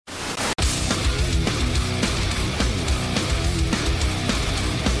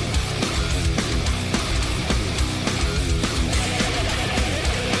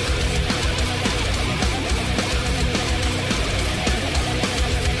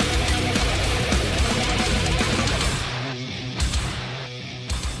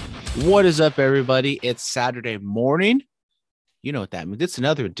What is up, everybody? It's Saturday morning. You know what that means. It's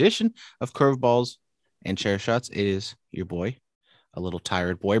another edition of Curveballs and Chair Shots. It is your boy, a little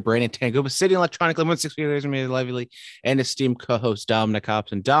tired boy, Brandon Tango, but sitting electronically 160 years made lively, and esteemed co-host Dominic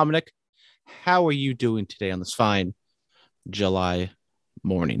Hobson. Dominic, how are you doing today on this fine July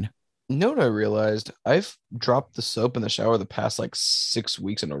morning? You know what I realized? I've dropped the soap in the shower the past like 6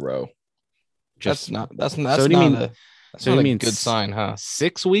 weeks in a row. That's Just not that's so that's do you not mean a that's so not you a mean good sign, huh?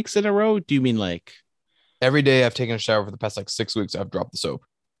 6 weeks in a row? Do you mean like Every day I've taken a shower for the past like 6 weeks, I've dropped the soap.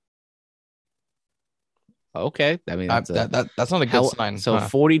 okay? I mean I, that's a that's not a good hell. sign, So huh?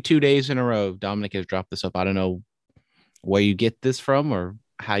 42 days in a row, Dominic has dropped this up. I don't know where you get this from or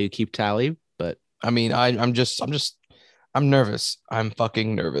how you keep tally, but I mean, I'm nervous. I'm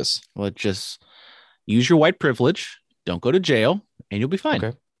fucking nervous. let's just use your white privilege. Don't go to jail, and you'll be fine.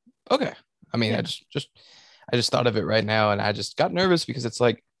 Okay. Okay. I mean, Yeah. I just thought of it right now and I just got nervous because it's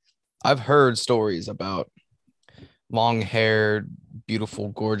like I've heard stories about long-haired, beautiful,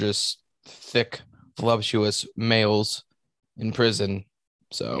 gorgeous, thick, voluptuous males in prison.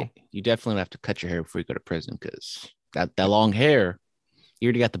 So, You definitely have to cut your hair before you go to prison because that long hair, you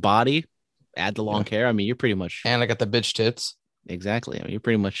already got the body. Add the long yeah. hair. I mean, you're pretty much And I got the bitch tits. exactly. I mean, you're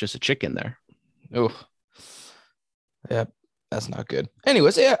pretty much just a chicken there. Oh, yeah, that's not good.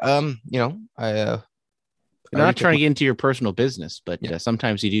 Anyways, yeah, I You're not already took trying my to get into your personal business, but yeah.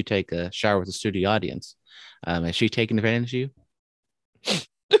 sometimes you do take a shower with a studio audience. Is she taking advantage of you?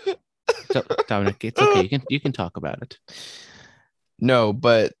 Dominic, it's okay. You can talk about it. No,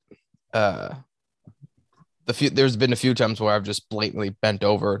 but uh there's been a few times where I've just blatantly bent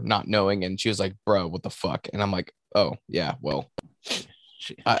over, not knowing, and she was like, "Bro, what the fuck?" And I'm like, "Oh yeah, well,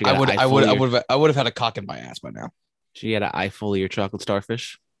 She got an eye full of your I would have had a cock in my ass by now." she had an eye full of your chocolate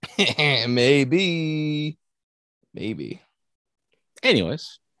starfish. Maybe, maybe.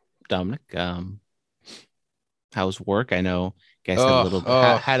 Anyways, Dominic, how's work? I know you guys had a Oh, little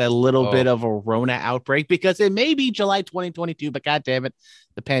oh, had a little bit oh. of a Rona outbreak because it may be July 2022, but god damn it,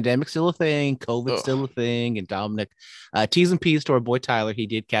 the pandemic's still a thing, COVID's still Oh. a thing, and Dominic, T's and P's to our boy Tyler, he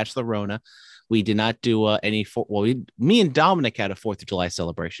did catch the Rona. We did not do me and Dominic had a 4th of July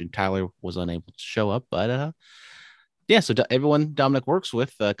celebration. Tyler was unable to show up, but yeah, so everyone Dominic works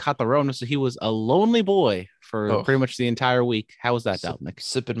with caught the Rona, so he was a lonely boy for Oh, pretty much the entire week. How was that, Dominic?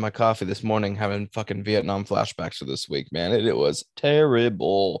 sipping my coffee this morning, having fucking Vietnam flashbacks for this week, man. It was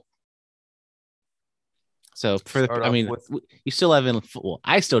terrible. So Start I off mean, with you still haven't. Well,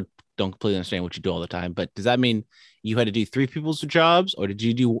 I still don't completely understand what you do all the time. But does that mean you had to do three people's jobs, or did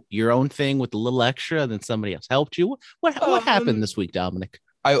you do your own thing with a little extra, and then somebody else helped you? What happened um this week, Dominic?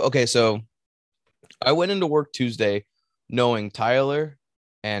 I okay, so I went into work Tuesday knowing Tyler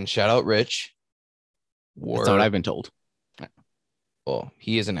and shout out Rich That's not what were I've been told. well,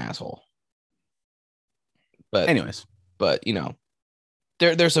 he is an asshole. But Anyways,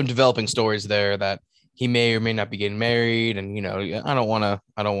 there's some developing stories there that he may or may not be getting married, and I don't wanna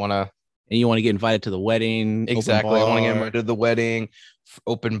and you want to get invited to the wedding, open exactly. I want to get bar, invited to the wedding,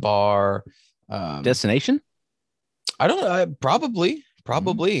 open bar. destination. I don't know. Probably.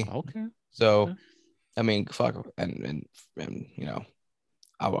 Okay. So, Okay. I mean, fuck, and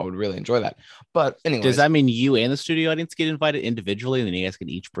I would really enjoy that. But Does anyways, that mean you and the studio audience get invited individually, and then you guys can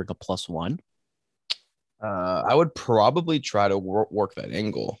each bring a plus one? I would probably try to work that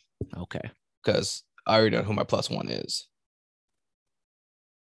angle Okay, because I already know who my plus one is.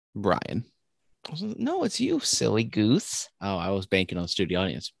 Brian. No, it's you, silly goose. Oh, I was banking on the studio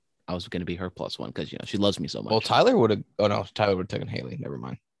audience. I was going to be her plus one because she loves me so Well, much. Tyler would have. Oh no, Tyler would have taken Haley. Never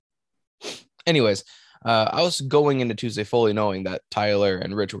mind. Anyways, I was going into Tuesday fully knowing that Tyler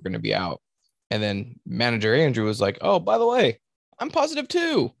and Rich were going to be out, and then manager Andrew was like, "Oh, by the way, I'm positive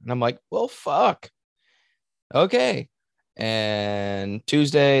too," and I'm like, "Well, fuck." Okay. And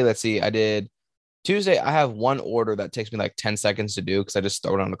Tuesday, let's see, I did Tuesday. I have one order that takes me like 10 seconds to do because I just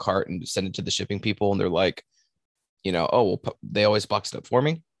throw it on a cart and send it to the shipping people. And they're like, oh, well, they always box it up for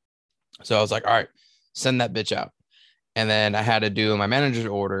me. So I was like, all right, send that bitch out. And then I had to do my manager's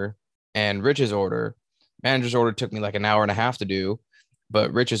order and Rich's order. Manager's order took me like an hour and a half to do,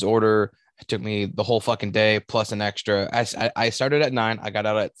 but Rich's order took me the whole fucking day plus an extra. I started at 9, I got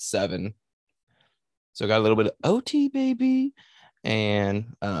out at 7. So I got a little bit of OT, baby. And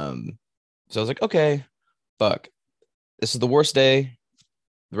so I was like, okay, fuck. This is the worst day.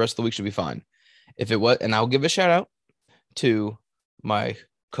 The rest of the week should be fine. If it was, and I'll give a shout out to my Shout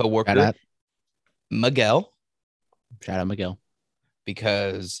coworker, out, Miguel, shout out, Miguel.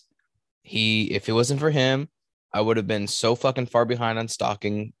 because if it wasn't for him, I would have been so fucking far behind on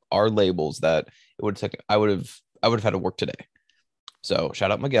stocking our labels that it would have taken, I would have had to work today. So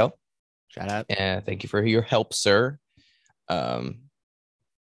shout out Miguel. Shout out. And thank you for your help, sir. Um,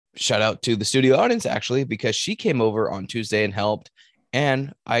 Shout out to the studio audience, actually, because she came over on Tuesday and helped.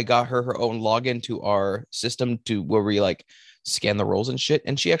 And I got her own login to our system to where we like scan the rolls and shit.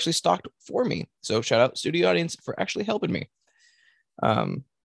 And she actually stocked for me. So shout out studio audience for actually helping me.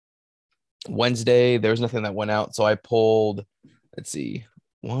 Wednesday, there was nothing that went out. So I pulled, let's see,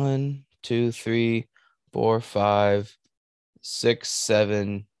 1, 2, 3, 4, 5, 6,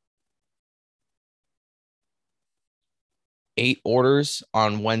 7, 8 orders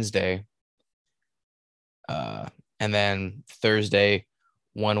on Wednesday. And then Thursday,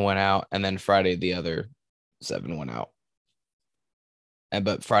 1 went out. And then Friday, the other 7 went out.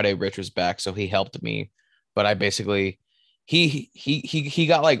 But Friday, Rich was back, so he helped me. But I basically, he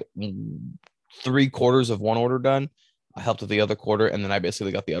got like 3/4 of one order done. I helped with the other quarter, and then I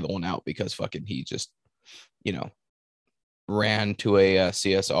basically got the other one out because fucking he just, ran to a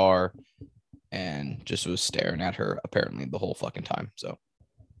CSR and just was staring at her apparently the whole fucking time. So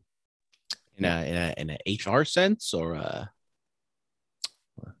in a HR sense, or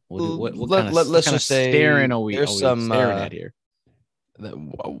what let's just say staring are we there's some staring at here?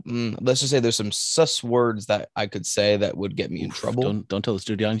 Let's just say there's some sus words that I could say that would get me in trouble. Don't tell the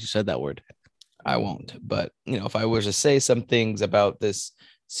studio audience you said that word. I won't. But if I were to say some things about this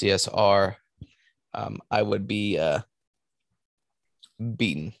CSR, I would be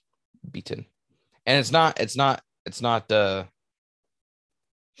beaten, and it's not the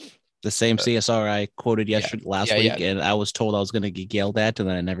same CSR I quoted last week, and I was told I was gonna get yelled at, and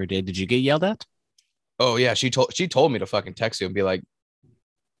then I never did. Did you get yelled at? Oh yeah, she told me to fucking text you and be like,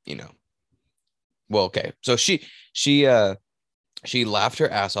 well, okay. So she laughed her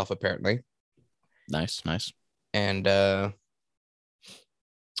ass off apparently. Nice. And I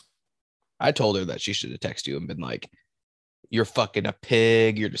told her that she should have texted you and been like, you're fucking a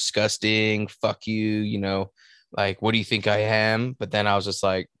pig, you're disgusting, fuck you, like, what do you think I am? But then I was just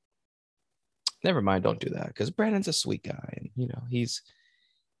like, never mind, don't do that, because Brandon's a sweet guy, and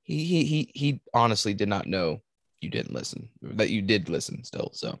he honestly did not know you didn't listen, that you did listen still.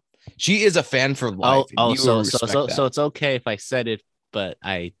 So she is a fan for life. So it's okay if I said it, but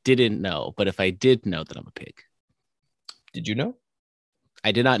I didn't know. But if I did know, that I'm a pig. Did you know?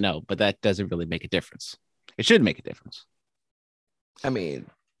 I did not know, but that doesn't really make a difference. It should make a difference. I mean,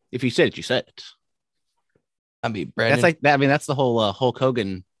 if you said it, you said it. I mean, Brandon, that's like that. I mean, that's the whole Hulk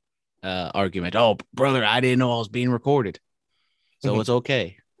Hogan argument. Oh, brother, I didn't know I was being recorded, so it's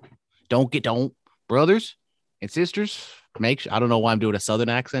okay. Don't brothers and sisters. I don't know why I'm doing a Southern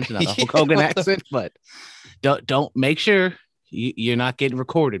accent and not a Hulk Hogan accent, but don't make sure you're not getting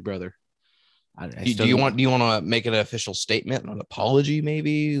recorded, brother. Do you want to make an official statement, an apology,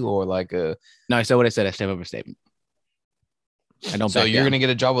 maybe, or like a? No, I said what I said. I step over statement. I don't. So you're gonna get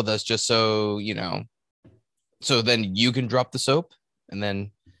a job with us, just so you know. So then you can drop the soap, and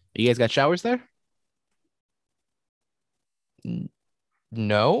then you guys got showers there?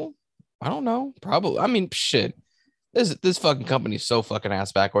 No, I don't know. Probably. I mean, shit. This fucking company is so fucking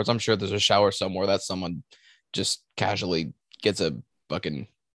ass backwards. I'm sure there's a shower somewhere that someone just casually gets a fucking.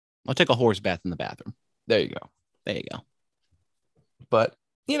 I'll take a horse bath in the bathroom. There you go. But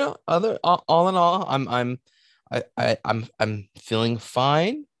all in all, I'm feeling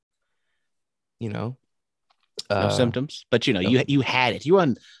fine. No symptoms, but you had it. You were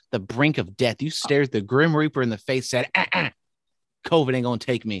on the brink of death. You stared the Grim Reaper in the face, said, "COVID ain't gonna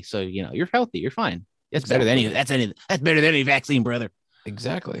take me." So you're healthy. You're fine. That's better than any. That's better than any vaccine, brother.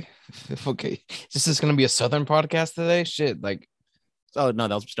 Exactly. Okay, this is gonna be a Southern podcast today. Shit, like. Oh no,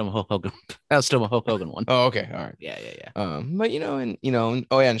 that was still a Hulk Hogan. That was still a Hulk Hogan one. Oh, okay, all right. Yeah. But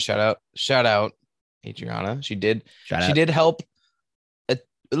oh yeah, and shout out, Adriana. She did help a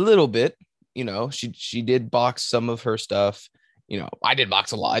little bit. She did box some of her stuff. I did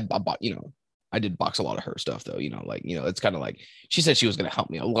box a lot. I did box a lot of her stuff though. It's kind of like she said she was gonna help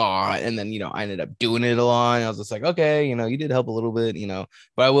me a lot, and then I ended up doing it a lot. And I was just like, okay, you did help a little bit,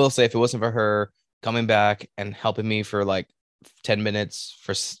 But I will say, if it wasn't for her coming back and helping me for like 10 minutes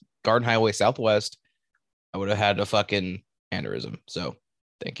for Garden Highway Southwest, I would have had a fucking aneurysm. So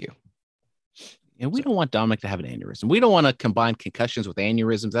thank you. And we don't want Dominic to have an aneurysm. We don't want to combine concussions with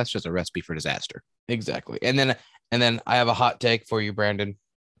aneurysms. That's just a recipe for disaster. Exactly. And then I have a hot take for you, Brandon.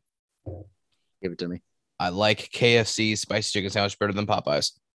 Give it to me. I like KFC spicy chicken sandwich better than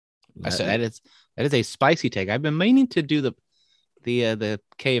Popeyes. That is a spicy take. I've been meaning to do the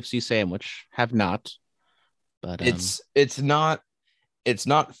KFC sandwich. Have not. But it's not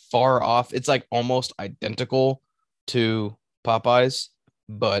far off. It's like almost identical to Popeyes,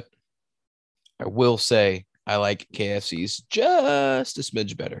 but I will say I like KFC's just a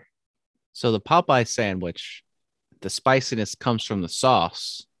smidge better. So the Popeye sandwich, the spiciness comes from the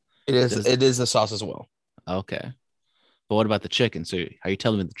sauce. It is. Does It is the sauce as well. okay. But what about the chicken? So are you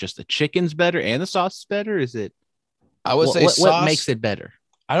telling me that just the chicken's better and the sauce is better? Is it I would say what makes sauce. it better?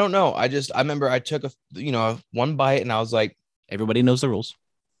 I don't know. I remember I took one bite and Everybody knows the rules.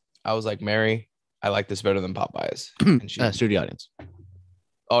 I was like, Mary, I like this better than Popeyes. And she, Studio audience.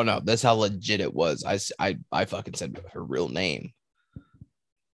 oh no, that's how legit it was. I fucking said her real name.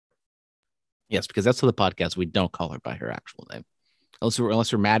 Yes, because that's for the podcast. We don't call her by her actual name.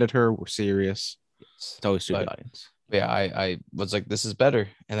 Unless we're mad at her, we're serious. It's always studio audience. Yeah, I was like, this is better.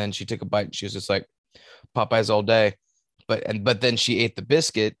 And then she took a bite and she was just like, Popeyes all day. But then she ate the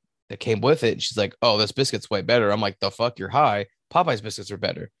biscuit that came with it. And she's like, oh, this biscuit's way better. I'm like, the fuck, you're high. Popeyes biscuits are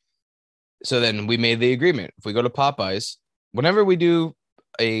better. So then we made the agreement. If we go to Popeyes, whenever we do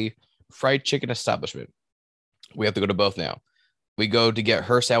a fried chicken establishment, we have to go to both now. We go to get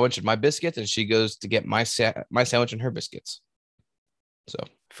her sandwich and my biscuits, and she goes to get my sandwich and her biscuits. So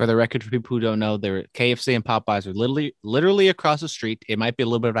for the record, for people who don't know, there KFC and Popeyes are literally across the street. It might be a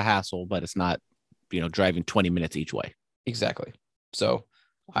little bit of a hassle, but it's not, driving 20 minutes each way. Exactly. So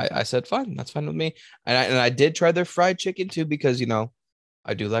I said, fine, that's fine with me. And I did try their fried chicken too, because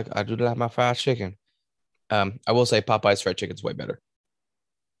I do like my fried chicken. I will say Popeye's fried chicken is way better.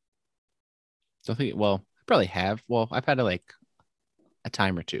 So I probably have. Well, I've had it like a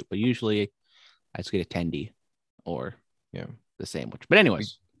time or two, but usually I just get a tendy or the sandwich. But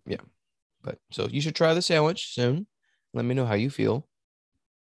anyways, yeah. But so you should try the sandwich soon. Let me know how you feel.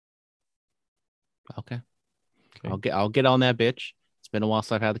 Okay. I'll get on that bitch. It's been a while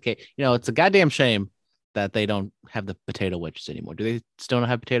since I've had the cake. It's a goddamn shame that they don't have the potato wedges anymore. Do they still not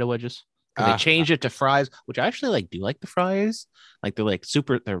have potato wedges? Because they changed it to fries, which I actually do like the fries. Like they're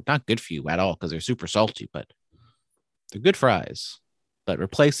they're not good for you at all because they're super salty, but they're good fries. But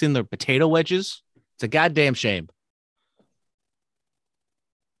replacing the potato wedges, it's a goddamn shame.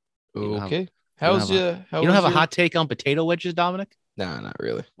 Okay. You don't have a hot take on potato wedges, Dominic? Nah, not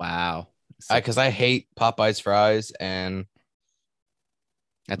really. Wow. Because I hate Popeye's fries, and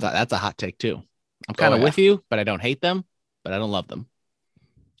that's a hot take too. I'm kind of with you, but I don't hate them, but I don't love them.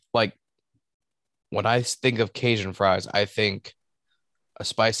 Like when I think of Cajun fries, I think a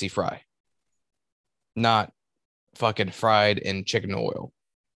spicy fry, not fucking fried in chicken oil.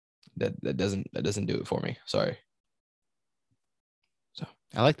 That doesn't do it for me. Sorry. So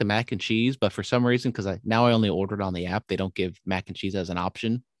I like the mac and cheese, but for some reason, because now I only ordered on the app, they don't give mac and cheese as an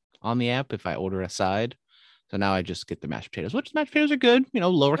option on the app if I order a side. So now I just get the mashed potatoes, which mashed potatoes are good,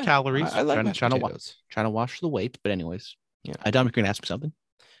 lower calories. I like mashed potatoes. Trying to wash the weight. But anyways, yeah. Dominic, you're going to ask me something.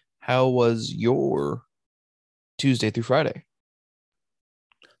 How was your Tuesday through Friday?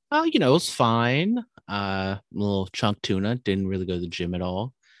 Oh, it was fine. A little chunk tuna. Didn't really go to the gym at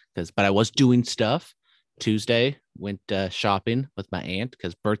all but I was doing stuff. Tuesday went shopping with my aunt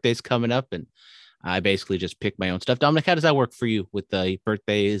because birthday's coming up, and I basically just pick my own stuff. Dominic, how does that work for you with the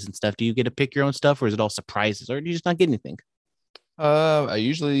birthdays and stuff? Do you get to pick your own stuff, or is it all surprises, or do you just not get anything? I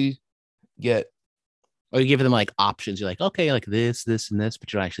usually get. Or you give them like options. You're like, okay, like this, and this,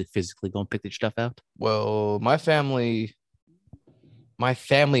 but you don't actually physically go and pick the stuff out. Well, my family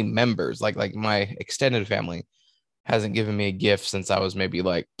members, like my extended family, hasn't given me a gift since I was maybe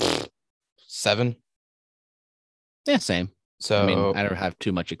like 7. Yeah, same. So I don't have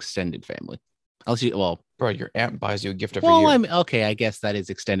too much extended family. Bro, your aunt buys you a gift every year. Okay, I guess that is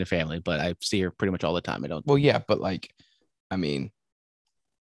extended family, but I see her pretty much all the time. I don't. Well, yeah, but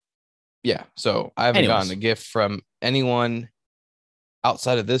yeah. So I haven't gotten a gift from anyone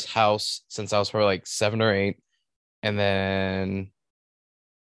outside of this house since I was probably like 7 or 8, and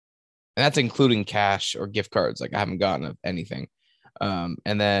that's including cash or gift cards. Like I haven't gotten anything. And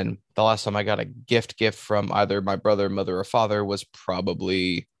then the last time I got a gift from either my brother, mother, or father was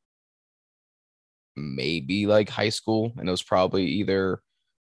probably maybe like high school, and it was probably either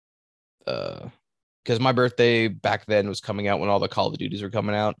because my birthday back then was coming out when all the Call of Duties were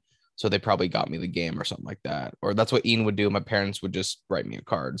coming out, so they probably got me the game or something like that, or that's what Ian would do. My parents would just write me a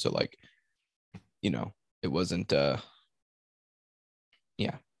card, so like it wasn't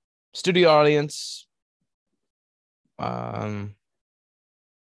studio audience.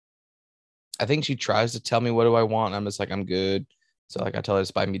 I think she tries to tell me what do I want. I'm just like, I'm good. So like I tell her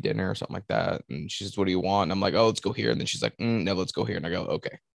to buy me dinner or something like that. And she says, what do you want? And I'm like, oh, let's go here. And then she's like, no, let's go here. And I go,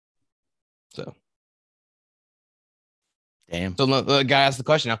 okay. So. Damn. So the guy asked the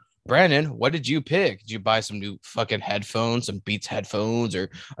question now, Brandon, what did you pick? Did you buy some new fucking headphones, some Beats headphones, or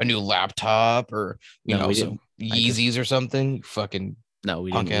a new laptop, or some Yeezys or something? Fucking no,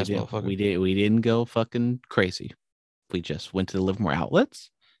 we didn't. We didn't go fucking crazy. We just went to the Livermore outlets,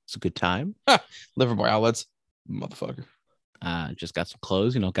 It's a good time. Livermore outlets, motherfucker. Just got some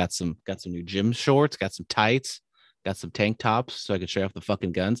clothes, got some new gym shorts, got some tights, got some tank tops so I could show off the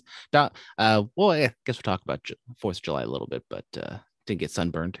fucking guns. Well, I guess we'll talk about 4th of July a little bit, but didn't get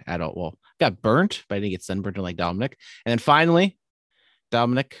sunburned at all. Well, got burnt, but I didn't get sunburned like Dominic. And then finally,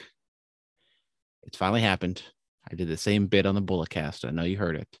 Dominic, it's finally happened. I did the same bit on the Bullet Cast. I know you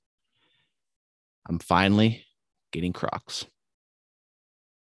heard it. I'm finally getting Crocs.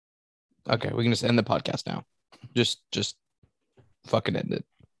 Okay, we can just end the podcast now. Just fucking end it.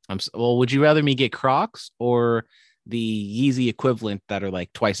 Well, would you rather me get Crocs or the Yeezy equivalent that are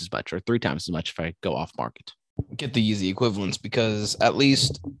like twice as much or 3 times as much if I go off market? Get the Yeezy equivalents because at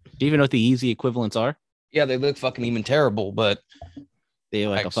least. Do you even know what the Yeezy equivalents are? Yeah, they look fucking even terrible, but they're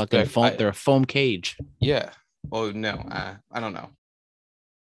like a fucking foam. They're a foam cage. Yeah. Oh no, I don't know.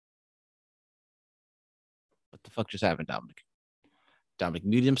 What the fuck just happened, Dominic? Dominic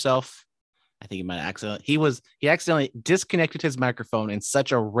muted himself. I think he might accidentally. He accidentally disconnected his microphone in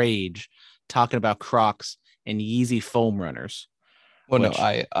such a rage, talking about Crocs and Yeezy foam runners. Well, no,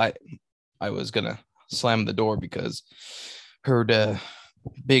 I was gonna slam the door because heard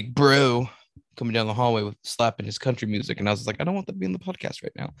big bro coming down the hallway with slapping his country music, and I was like, I don't want that to be in the podcast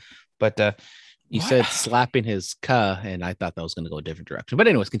right now. But you said slapping his cuh, and I thought that was gonna go a different direction. But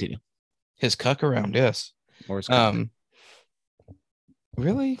anyways, continue. His cuck around, yes. Or his cuck.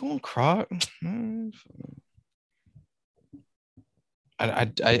 Really going Croc? I'm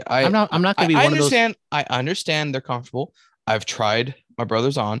not gonna be one of those. I understand they're comfortable. I've tried my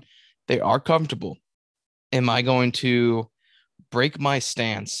brothers on. They are comfortable. Am I going to break my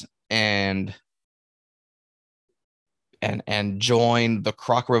stance and join the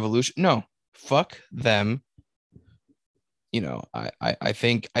Croc revolution? No, fuck them. I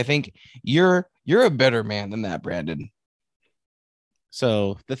think you're a better man than that, Brandon.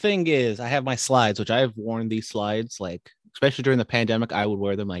 So the thing is, I have my slides, which I have worn these slides, like, especially during the pandemic, I would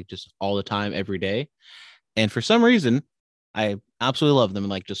wear them like just all the time, every day. And for some reason, I absolutely love them,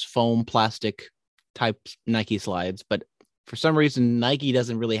 like just foam plastic type Nike slides. But for some reason, Nike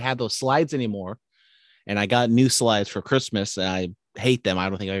doesn't really have those slides anymore. And I got new slides for Christmas, and I hate them. I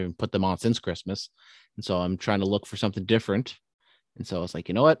don't think I even put them on since Christmas. And so I'm trying to look for something different. And so I was like,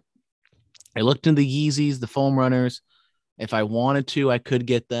 you know what? I looked into the Yeezys, the foam runners. If I wanted to, I could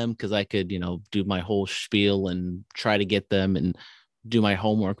get them because I could, do my whole spiel and try to get them and do my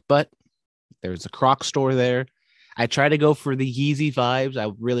homework. But there's a Croc store there. I tried to go for the Yeezy vibes.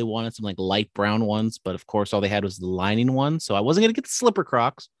 I really wanted some like light brown ones, but of course, all they had was the lining one. So I wasn't going to get the slipper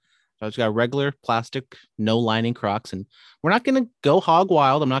Crocs. So I just got regular plastic, no lining Crocs. And we're not going to go hog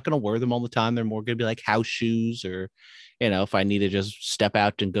wild. I'm not going to wear them all the time. They're more going to be like house shoes or, if I need to just step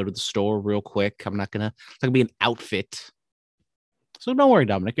out and go to the store real quick. I'm not going to, it's not going to be an outfit. So don't worry,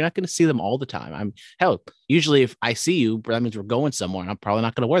 Dominic. You're not going to see them all the time. Usually if I see you, that means we're going somewhere, and I'm probably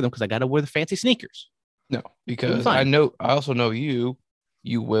not going to wear them because I got to wear the fancy sneakers. No, because I also know you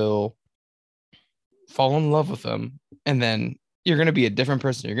will fall in love with them, and then you're going to be a different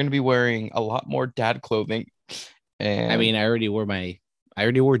person. You're going to be wearing a lot more dad clothing. And I already wore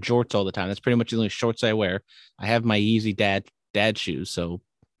jorts all the time. That's pretty much the only shorts I wear. I have my Yeezy dad shoes. So,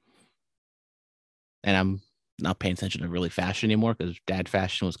 and I'm not paying attention to really fashion anymore because dad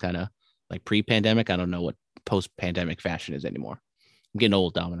fashion was kind of like pre-pandemic. I don't know what post-pandemic fashion is anymore. I'm getting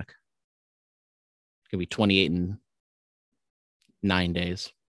old, Dominic. Gonna be 28 in 9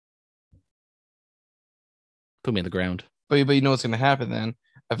 days. Put me in the ground. But you know what's gonna happen then?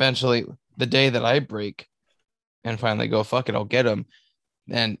 Eventually, the day that I break and finally go, fuck it, I'll get them.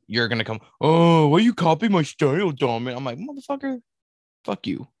 Then you're gonna come, oh, why you copy my style, Dominic? I'm like, motherfucker, fuck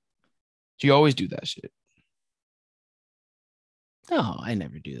you. Do you always do that shit? No, I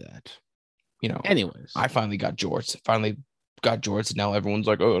never do that. Anyways, I finally got jorts. And now everyone's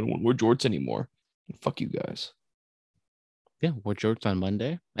like, oh, I don't want to wear jorts anymore. Fuck you guys. Yeah, wore jorts on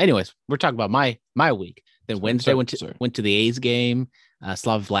Monday. Anyways, we're talking about my week. Then Wednesday went to the A's game.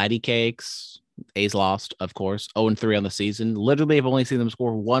 Slav Vladdy cakes. A's lost, of course. 0-3 on the season. Literally, I've only seen them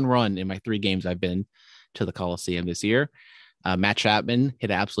score 1 run in my 3 games I've been to the Coliseum this year. Matt Chapman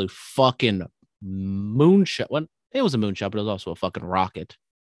hit an absolute fucking moonshot. It was a moonshot, but it was also a fucking rocket.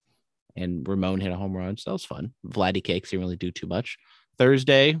 And Ramon hit a home run, so that was fun. Vladdy cakes didn't really do too much.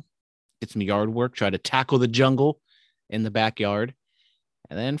 Thursday, did some yard work, tried to tackle the jungle in the backyard.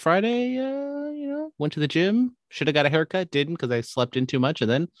 And then Friday, went to the gym. Should have got a haircut, didn't because I slept in too much. And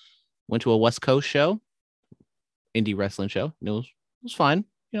then went to a West Coast show, indie wrestling show. It was fine.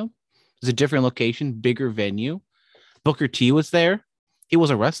 It was a different location, bigger venue. Booker T was there. He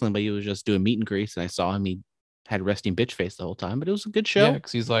wasn't wrestling, but he was just doing meet and greets. And I saw him. He had resting bitch face the whole time, but it was a good Yeah, show.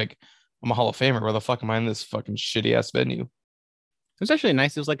 because he's like, I'm a Hall of Famer. Where the fuck am I in this fucking shitty ass venue? It was actually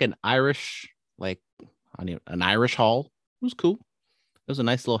nice. It was like an Irish, like an Irish hall. It was cool. It was a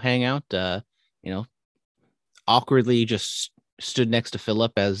nice little hangout. You know, awkwardly just stood next to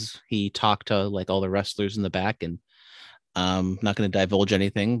Philip as he talked to like all the wrestlers in the back, and not going to divulge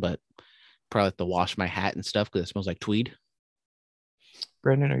anything, but probably have to wash my hat and stuff because it smells like tweed.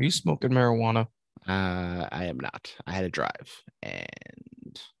 Brandon, are you smoking marijuana? I am not. I had to drive,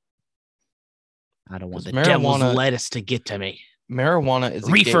 and I don't want Because the devil's marijuana, lettuce to get to me. marijuana is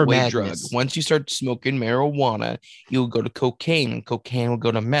a Reefer gateway drug. madness. Once you start smoking marijuana, you'll go to cocaine, and cocaine will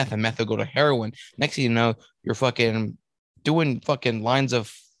go to meth, and meth will go to heroin. Next thing you know, you're fucking doing fucking lines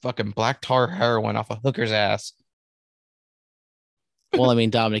of fucking black tar heroin off a hooker's ass. Well, I mean,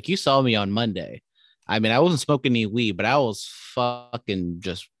 Dominic, you saw me on Monday. I mean, I wasn't smoking any weed, but I was fucking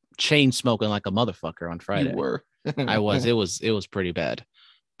just chain smoking like a motherfucker on You Friday. were. I was. It was pretty bad.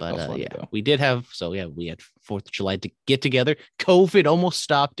 But Funny, yeah, though. we did have. So yeah, we had 4th of July to get together. COVID almost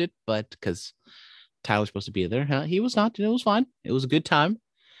stopped it, but because Tyler's supposed to be there, he was not. And it was fine. It was a good time.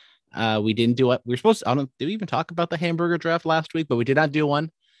 We didn't do it. We were supposed to. I don't. Did we even talk about the hamburger draft last week? But we did not do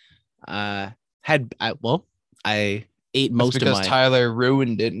one. I ate That's most of because my. Tyler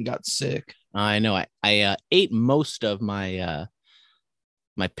ruined it and got sick. I know. I ate most of my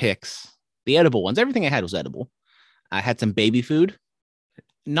my picks, the edible ones. Everything I had was edible. I had some baby food.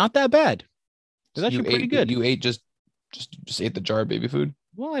 Not that bad. It was actually pretty good. You ate just ate the jar of baby food.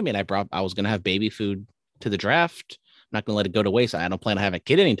 Well, I mean, I was gonna have baby food to the draft. I'm not gonna let it go to waste. I don't plan to have a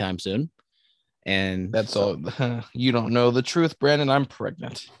kid anytime soon. And That's all. You don't know the truth, Brandon. I'm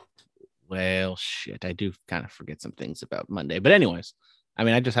pregnant. Well, shit, I do kind of forget some things about Monday. But anyways, I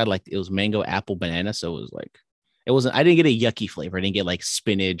mean, I just had like it was mango, apple, banana, so it was like it wasn't. I didn't get a yucky flavor. I didn't get like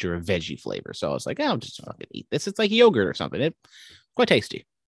spinach or a veggie flavor. So I was like, I'll just fucking eat this. It's like yogurt or something. It's quite tasty.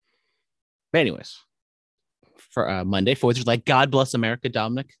 But anyways, for Monday, 4th of July, God bless America,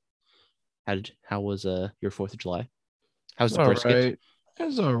 Dominic. How was your 4th of July? How's the brisket? Right.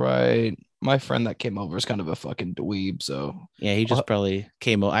 It's all right. My friend that came over is kind of a fucking dweeb, so Yeah, he just probably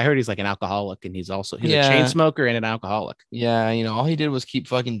came. I heard he's like an alcoholic, and he's a Yeah. chain smoker and an alcoholic. yeah, all he did was keep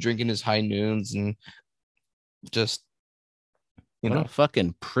fucking drinking his high noons and just What a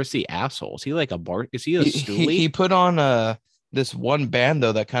fucking prissy asshole. Is he like a bar? Is he a he, stoolie? he put on this one band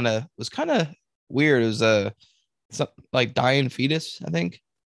though that was kind of weird. It was like Dying Fetus, I think.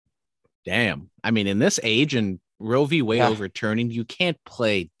 Damn. I mean, in this age and Roe v. Wade Yeah. overturning, you can't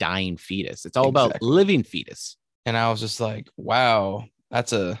play dying fetus. It's all about Exactly. living fetus. And I was just like, wow,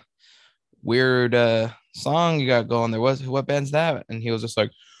 that's a weird song you got going there. What band's that? And he was just like,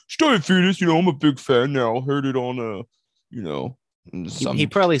 Dying Fetus, I'm a big fan now. Heard it on He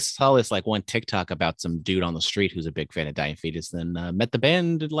probably saw this like one TikTok about some dude on the street who's a big fan of dying fetus, then met the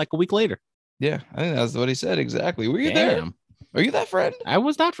band like a week later. Yeah, I think that's what he said exactly. Were you there? Damn. Are you that friend? I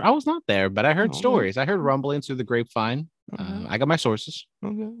was not there, but I heard Oh, stories. I heard rumblings through the grapevine. Okay. I got my sources.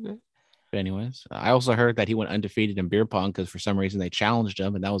 Okay. But anyways, I also heard that he went undefeated in beer pong because for some reason they challenged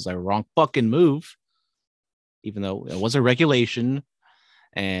him, and that was a wrong fucking move. Even though it was a regulation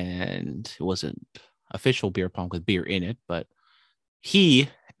and it wasn't official beer pong with beer in it, but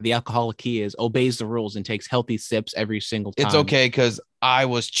the alcoholic he is, obeys the rules and takes healthy sips every single time. It's okay because I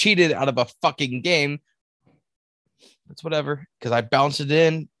was cheated out of a fucking game. It's whatever because I bounced it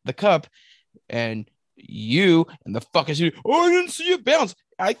in the cup and you and the fucking dude, I didn't see it bounce.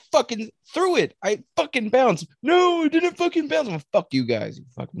 I fucking threw it. I fucking bounced. No, I didn't fucking bounce. I'm fuck you guys, you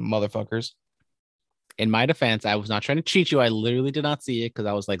fucking motherfuckers. In my defense, I was not trying to cheat you. I literally did not see it because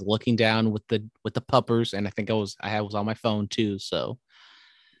I was like looking down with the puppers, and I think I was on my phone too. So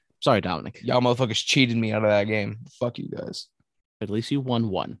sorry, Dominic. Y'all motherfuckers cheated me out of that game. Fuck you guys. But at least you won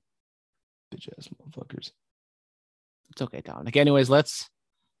one. Bitch ass motherfuckers. It's okay, Dominic. Anyways, this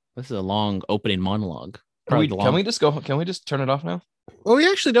is a long opening monologue. Can we just turn it off now? Well, we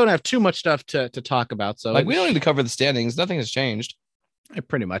actually don't have too much stuff to talk about. So we don't need to cover the standings. Nothing has changed.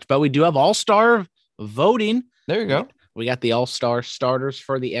 Pretty much. But we do have all-star voting. There you go. We got the all-star starters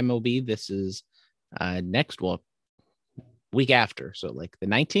for the MLB. This is week after. So like the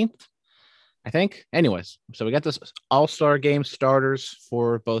 19th, I think. Anyways, so we got this all-star game starters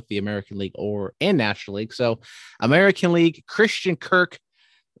for both the American League and National League. So American League, Christian Kirk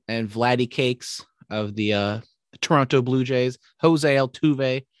and Vladdy Cakes of the Toronto Blue Jays, Jose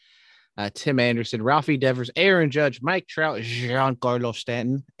Altuve, Tim Anderson, Ralphie Devers, Aaron Judge, Mike Trout, Giancarlo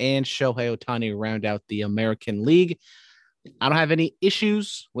Stanton, and Shohei Ohtani round out the American League. I don't have any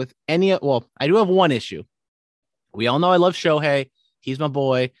issues with any. Well, I do have one issue. We all know I love Shohei. He's my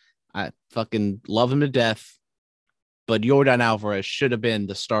boy. I fucking love him to death. but Jordan Alvarez should have been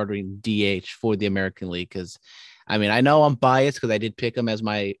the starting DH for the American League because, I mean, I know I'm biased because I did pick him as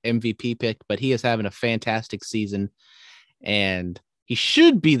my MVP pick, but he is having a fantastic season, and he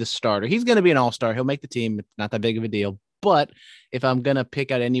should be the starter. He's going to be an all-star. He'll make the team. It's not that big of a deal. But if I'm going to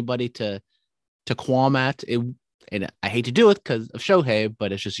pick out anybody to qualm at, and I hate to do it because of Shohei,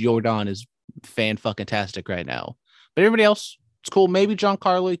 but it's just Jordan is fan-fucking-tastic right now. But everybody else, it's cool. Maybe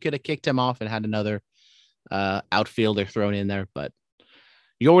Giancarlo could have kicked him off and had another outfielder thrown in there, but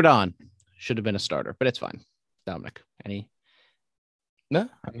Jordan should have been a starter, but it's fine. Dominic, any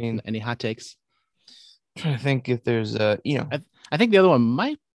hot takes? I'm trying to think if there's I think the other one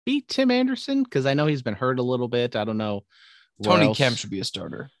might be Tim Anderson because I know he's been hurt a little bit. I don't know. Tony Kemp should be a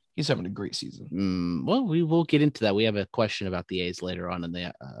starter. He's having a great season. Well, we will get into that. We have a question about the A's later on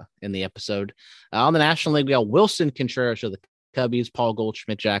in the episode. On the National League, we got Wilson Contreras of the Cubbies, Paul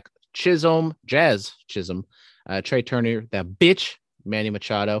Goldschmidt, Jazz Chisholm, Trey Turner, that bitch, Manny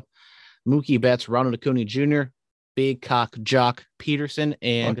Machado, Mookie Betts, Ronald Acuna Jr., Big Cock Jock Peterson,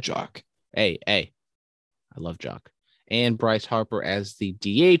 and Jock. Hey, I love Jock. And Bryce Harper as the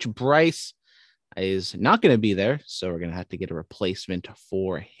DH. Bryce is not going to be there, so we're going to have to get a replacement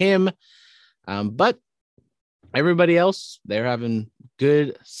for him. But everybody else, they're having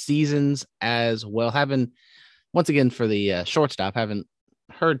good seasons as well. Once again, for the shortstop, haven't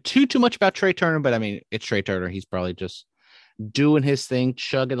heard too much about Trey Turner, but I mean, it's Trey Turner. He's probably just doing his thing,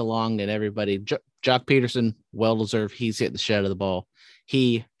 chugging along, and everybody, Jock Peterson, well-deserved. He's hitting the shed of the ball.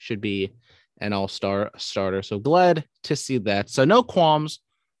 He should be an all-star starter. So glad to see that. So no qualms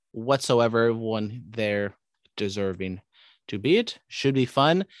whatsoever. Everyone there deserving to be it. Should be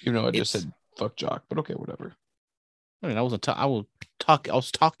fun. I just said fuck Jock, but okay, whatever. I mean, I was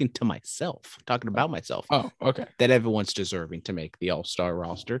talking to myself, talking about myself. Oh, okay. That everyone's deserving to make the all-star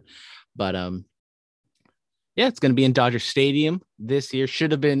roster. But yeah, it's going to be in Dodger Stadium this year.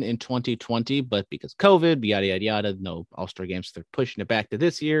 Should have been in 2020, but because COVID, yada, yada, yada, no all-star games. So they're pushing it back to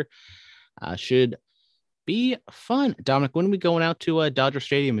this year. Should be fun. Dominic, when are we going out to Dodger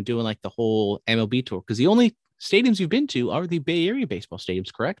Stadium and doing like the whole MLB tour? Because the only stadiums you've been to are the Bay Area baseball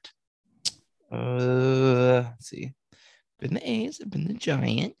stadiums, correct? Let's see. Been the A's, I've been the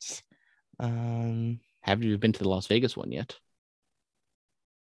Giants. Have you been to the Las Vegas one yet?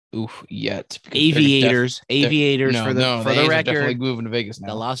 Yet. Aviators for the record. Definitely moving to Vegas now.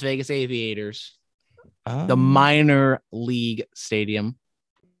 The Las Vegas Aviators, the minor league stadium.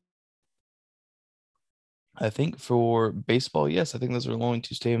 I think for baseball, yes. I think those are the only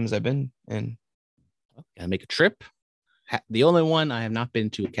two stadiums I've been in. Gotta make a trip. The only one I have not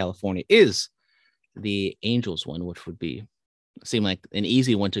been to in California is the Angels one, which would seem like an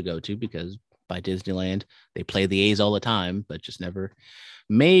easy one to go to because by Disneyland, they play the A's all the time, but just never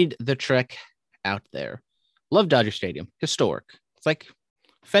made the trek out there. Love Dodger Stadium. Historic. It's like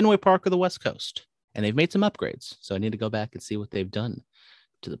Fenway Park of the West Coast. And they've made some upgrades. So I need to go back and see what they've done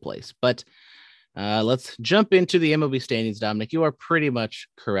to the place. But let's jump into the MLB standings, Dominic. You are pretty much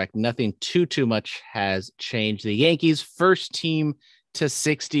correct. Nothing too much has changed. The Yankees, first team to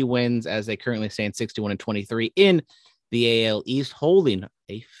 60 wins as they currently stand 61-23 in the AL East, holding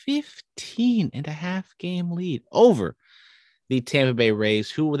a 15.5 game lead over the Tampa Bay Rays,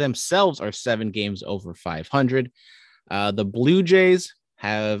 who themselves are 7 games over 500. The Blue Jays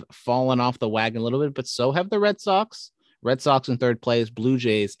have fallen off the wagon a little bit, but so have the Red Sox. Red Sox in third place, Blue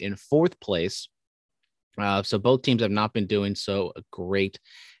Jays in fourth place. So both teams have not been doing so great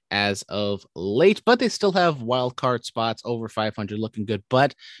as of late, but they still have wild card spots over 500 looking good.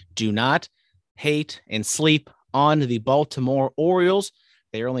 But do not hate and sleep on the Baltimore Orioles.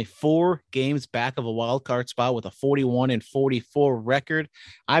 They are only 4 games back of a wild card spot with a 41-44 record.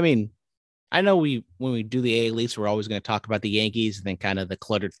 I mean, I know when we do the AL East, we're always going to talk about the Yankees and then kind of the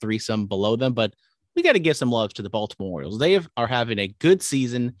cluttered threesome below them, but we got to give some love to the Baltimore Orioles. They are having a good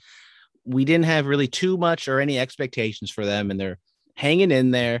season. We didn't have really too much or any expectations for them, and they're hanging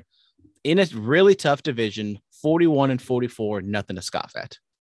in there in a really tough division, 41-44, nothing to scoff at.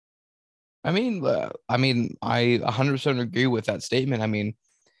 I mean, I 100% agree with that statement. I mean,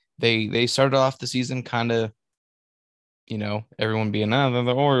 they started off the season kind of, everyone being they're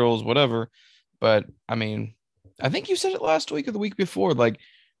the Orioles, whatever. But I mean, I think you said it last week or the week before. Like,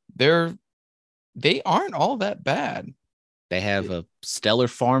 they aren't all that bad. They have a stellar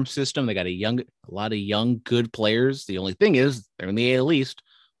farm system. They got a lot of young, good players. The only thing is they're in the AL East.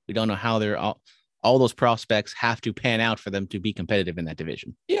 We don't know how they're all those prospects have to pan out for them to be competitive in that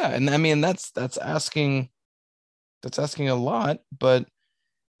division. Yeah, and I mean that's asking a lot, but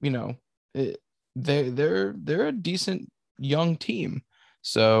they're a decent young team.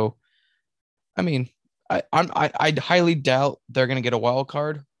 So, I mean, I highly doubt they're gonna get a wild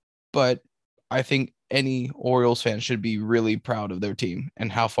card, but I think any Orioles fan should be really proud of their team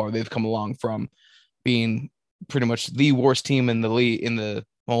and how far they've come along from being pretty much the worst team in the league in the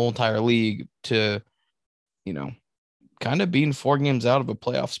whole entire league to, you know, kind of being 4 games out of a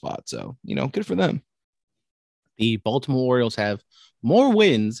playoff spot. So, good for them. The Baltimore Orioles have more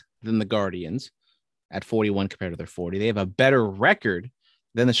wins than the Guardians at 41 compared to their 40. They have a better record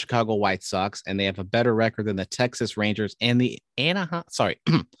than the Chicago White Sox, and they have a better record than the Texas Rangers and the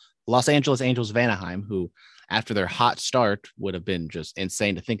Los Angeles Angels of Anaheim, who, after their hot start, would have been just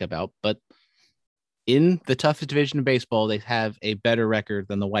insane to think about. But in the toughest division of baseball, they have a better record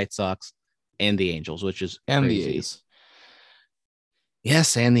than the White Sox and the Angels, which is crazy. The A's.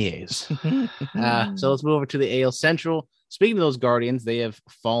 Yes, and the A's. So let's move over to the AL Central. Speaking of those Guardians, they have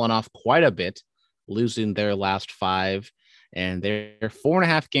fallen off quite a bit, losing their last 5, and they're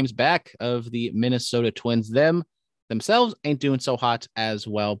 4.5 games back of the Minnesota Twins. Themselves ain't doing so hot as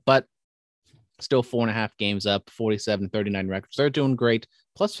well, but still 4.5 games up, 47-39 records. They're doing great.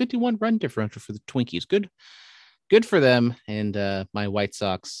 Plus 51 run differential for the Twinkies. Good for them. And my White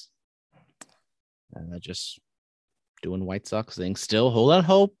Sox, just doing White Sox things. Still hold on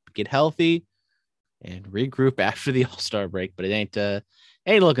hope, get healthy, and regroup after the All-Star break. But it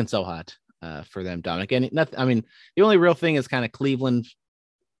ain't looking so hot for them, Dominic. And nothing. I mean, the only real thing is kind of Cleveland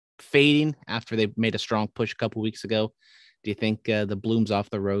fading after they made a strong push a couple weeks ago. Do you think the bloom's off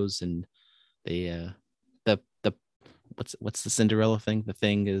the rose and the what's the Cinderella thing? The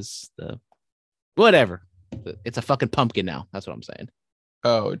thing is the whatever. It's a fucking pumpkin now. That's what I'm saying.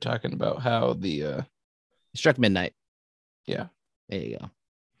 Oh, we're talking about how the it struck midnight. Yeah. There you go.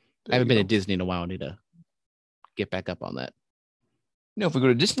 I haven't been to Disney in a while. I need to get back up on that. If we go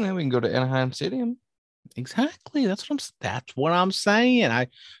to Disneyland, we can go to Anaheim Stadium. Exactly. That's what I'm saying. I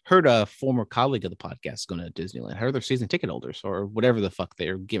heard a former colleague of the podcast going to Disneyland. I heard they're season ticket holders or whatever the fuck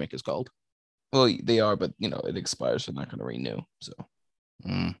their gimmick is called. Well, they are, but it expires, so they're not going to renew. So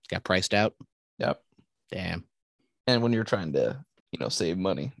got priced out. Yep. Damn. And when you're trying to, save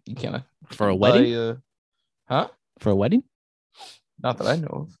money, you can't for a wedding. For a wedding? Not that I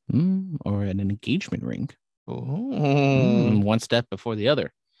know of. Or an engagement ring. Oh. One step before the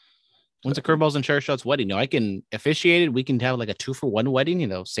other. When's the Curveballs and Chair Shots wedding? I can officiate it. We can have like a 2-for-1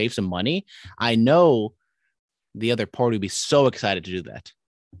 wedding, save some money. I know the other party would be so excited to do that.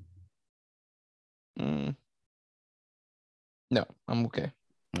 No, I'm okay.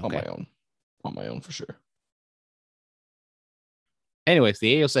 On my own for sure. Anyways,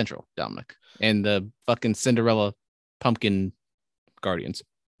 the AO Central, Dominic, and the fucking Cinderella pumpkin Guardians.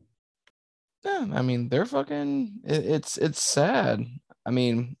 Yeah, I mean, they're fucking. It's sad. I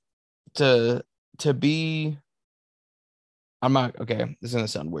mean, to be. I'm not okay. This is gonna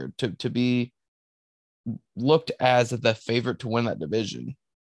sound weird. To be looked as the favorite to win that division.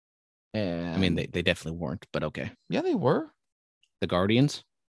 And I mean, they definitely weren't, but okay. Yeah, they were. The Guardians.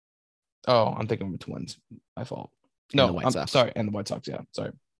 Oh, I'm thinking of the Twins. My fault. No, I'm sorry. And the White Sox. Yeah,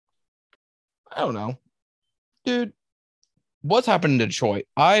 sorry. I don't know, dude. What's happened in Detroit?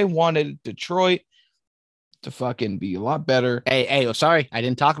 I wanted Detroit to fucking be a lot better. Hey, sorry, I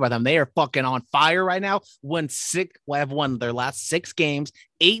didn't talk about them. They are fucking on fire right now. Have won their last 6 games,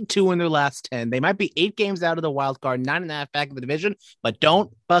 8-2 in their last 10. They might be 8 games out of the wild card, 9.5 back in the division, but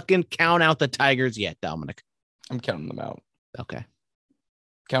don't fucking count out the Tigers yet, Dominic. I'm counting them out. Okay.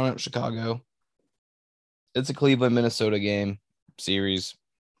 Counting out Chicago. It's a Cleveland, Minnesota game, series,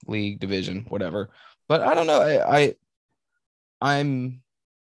 league, division, whatever. But I don't know. I'm.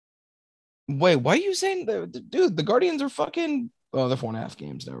 Wait, why are you saying dude? The Guardians are fucking. Oh, they're 4.5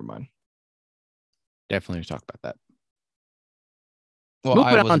 games. Never mind. Definitely talk about that. Well,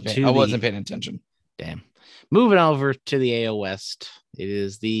 I wasn't paying attention. Damn. Moving over to the AL West, it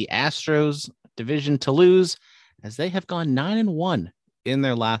is the Astros division to lose, as they have gone 9-1 in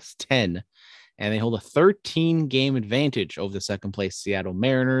their last 10, and they hold a 13-game advantage over the second place Seattle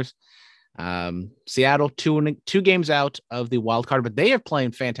Mariners. Seattle 2 games out of the wild card, but they are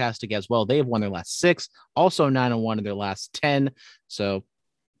playing fantastic as well. They have won their last 6, also 9-1 in their last 10. So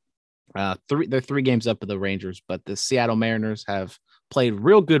they're 3 games up of the Rangers, but the Seattle Mariners have played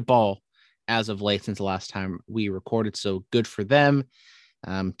real good ball as of late since the last time we recorded. So good for them.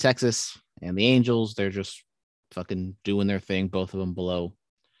 Texas and the Angels, they're just fucking doing their thing. Both of them below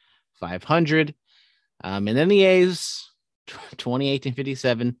 500. And then the A's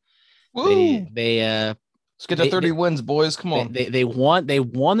 28-57. Woo. They let's get to 30 wins, boys. Come on. They won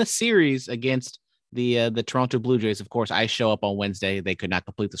the series against the Toronto Blue Jays. Of course, I show up on Wednesday. They could not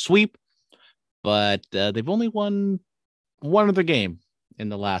complete the sweep, but they've only won one other game in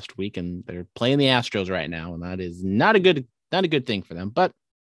the last week, and they're playing the Astros right now, and that is not a good thing for them. But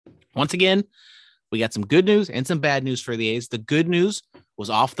once again, we got some good news and some bad news for the A's. The good news was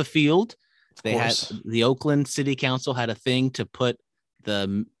off the field. They had the Oakland City Council had a thing to put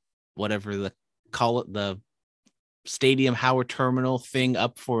the the Stadium Howard Terminal thing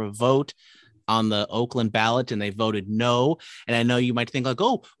up for a vote on the Oakland ballot, and they voted no. And I know you might think like,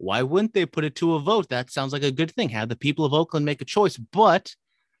 oh, why wouldn't they put it to a vote? That sounds like a good thing. Have the people of Oakland make a choice. But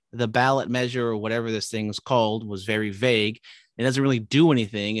the ballot measure or whatever this thing is called was very vague. It doesn't really do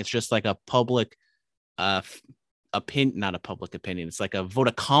anything. It's just like a public opinion, not a public opinion. It's like a vote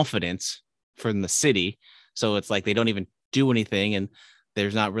of confidence from the city. So it's like they don't even do anything, and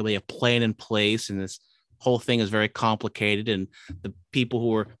there's not really a plan in place. And this whole thing is very complicated, and the people who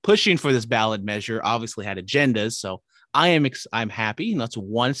were pushing for this ballot measure obviously had agendas. So I'm happy, and that's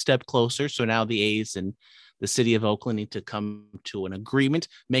one step closer. So now the A's and the city of Oakland need to come to an agreement,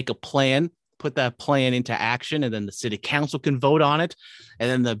 make a plan, put that plan into action, and then the city council can vote on it, and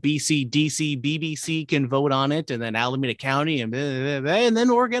then the BC, DC, BBC can vote on it, and then Alameda County, and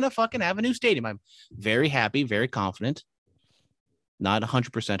then we're gonna fucking have a new stadium. I'm very happy, very confident. Not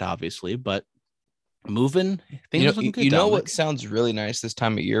 100%, obviously, but moving things. You know what sounds really nice this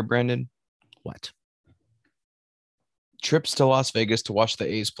time of year, Brandon? What? Trips to Las Vegas to watch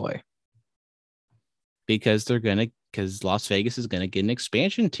the A's play. Because Las Vegas is gonna get an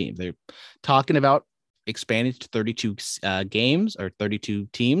expansion team. They're talking about expanding to 32 games or 32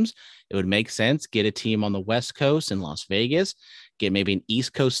 teams. It would make sense. Get a team on the West Coast in Las Vegas. Get maybe an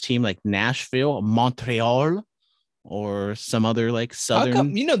East Coast team like Nashville, Montreal, or some other like southern. How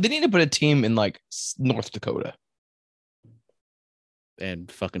come, they need to put a team in like North Dakota.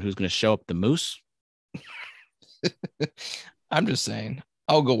 And fucking who's gonna show up? The Moose. I'm just saying.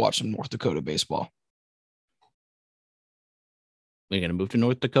 I'll go watch some North Dakota baseball. You're gonna move to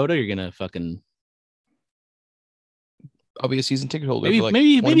North Dakota. You're gonna fucking. I'll be a season ticket holder.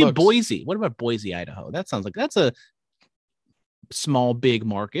 Maybe Boise. What about Boise, Idaho? That sounds like that's a small, big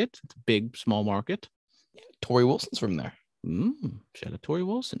market. It's a big, small market. Tori Wilson's from there. Shout out Tori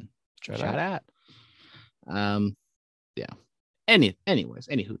Wilson. Shout out. Yeah. Anyways,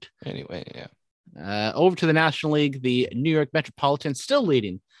 any hoot. Anyway, yeah. Over to the National League, the New York Metropolitans still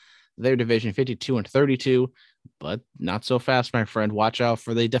leading their division 52-32, but not so fast, my friend. Watch out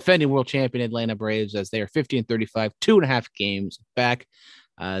for the defending world champion Atlanta Braves as they are 50-35, 2.5 games back.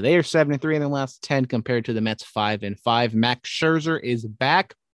 They are 7-3 in the last 10 compared to the Mets 5-5. Max Scherzer is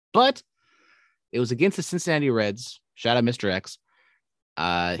back, but it was against the Cincinnati Reds. Shout out Mr. X.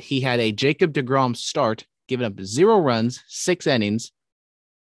 He had a Jacob deGrom start, giving up 0 runs, 6 innings,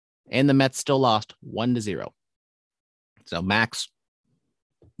 and the Mets still lost 1-0. So Max,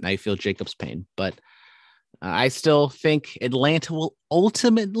 now you feel Jacob's pain, but I still think Atlanta will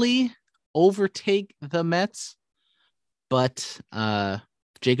ultimately overtake the Mets, but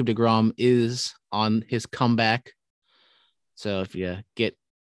Jacob deGrom is on his comeback. So if you get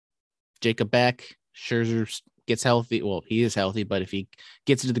Jacob back, Scherzer gets healthy. Well, he is healthy, but if he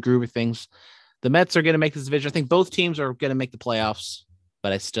gets into the groove of things, the Mets are going to make this division. I think both teams are going to make the playoffs,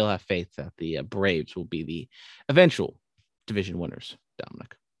 but I still have faith that the Braves will be the eventual division winners,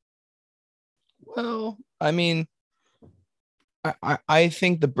 Dominic. Well, I mean, I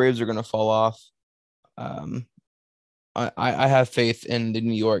think the Braves are going to fall off. I have faith in the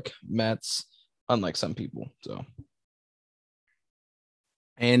New York Mets, unlike some people. So.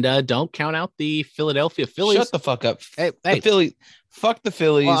 And don't count out the Philadelphia Phillies. Shut the fuck up. Hey. Fuck the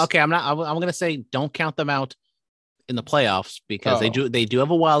Phillies. Well, okay, I'm going to say don't count them out in the playoffs because they do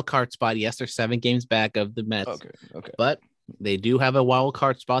have a wild card spot. Yes, they're 7 games back of the Mets. Okay. But they do have a wild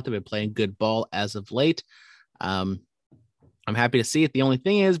card spot. They've been playing good ball as of late. I'm happy to see it. The only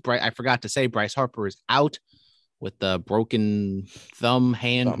thing is, I forgot to say Bryce Harper is out with the broken thumb.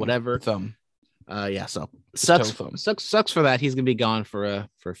 Yeah, so sucks for that. He's gonna be gone for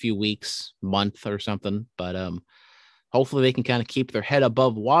a few weeks, month or something. But hopefully they can kind of keep their head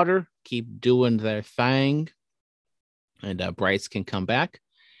above water, keep doing their thing, and Bryce can come back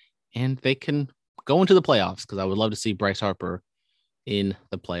and they can go into the playoffs because I would love to see Bryce Harper in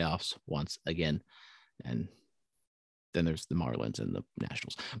the playoffs once again. And then there's the Marlins and the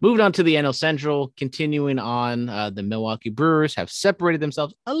Nationals. Moving on to the NL Central, continuing on, the Milwaukee Brewers have separated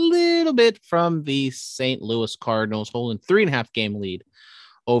themselves a little bit from the St. Louis Cardinals, holding 3.5 game lead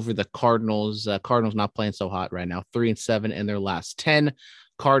over the Cardinals. Cardinals not playing so hot right now, 3-7 in their last 10.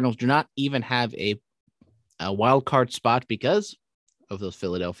 Cardinals do not even have a wild card spot because of those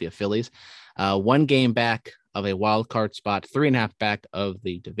Philadelphia Phillies. 1 game back of a wild card spot, 3.5 back of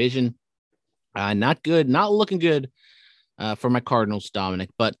the division. Not good, not looking good for my Cardinals, Dominic.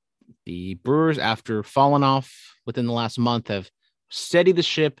 But the Brewers, after falling off within the last month, have steadied the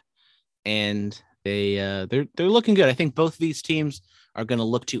ship, and they're looking good. I think both of these teams are going to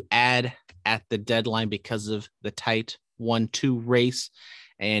look to add at the deadline because of the tight 1-2 race.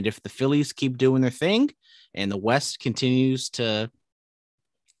 And if the Phillies keep doing their thing and the West continues to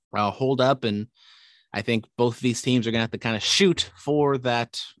hold up, and I think both of these teams are going to have to kind of shoot for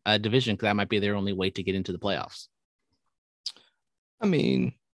that division, because that might be their only way to get into the playoffs. I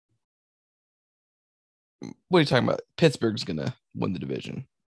mean, what are you talking about? Pittsburgh's going to win the division.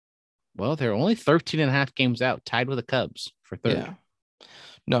 Well, they're only 13 and a half games out, tied with the Cubs for third. Yeah.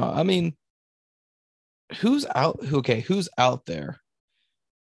 No, I mean, who's out? Okay, who's out there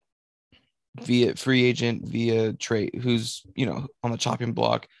via free agent, via trade? Who's, on the chopping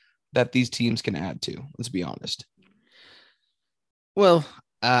block that these teams can add to? Let's be honest. Well,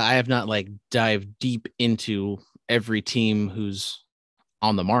 I have not dived deep into every team who's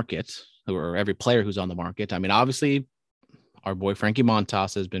on the market, or every player who's on the market. I mean, obviously, our boy Frankie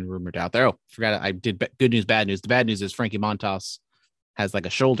Montas has been rumored out there. Oh, forgot I did good news, bad news. The bad news is Frankie Montas has a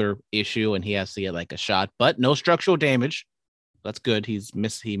shoulder issue and he has to get a shot, but no structural damage. That's good. He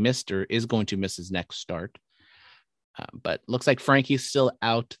missed or is going to miss his next start. But looks like Frankie's still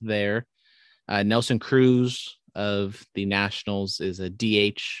out there. Nelson Cruz of the Nationals is a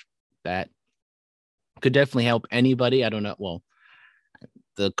DH that could definitely help anybody. I don't know. Well,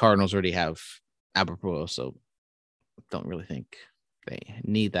 the Cardinals already have Albert Pujols, so don't really think they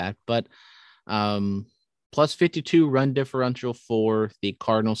need that. But plus 52 run differential for the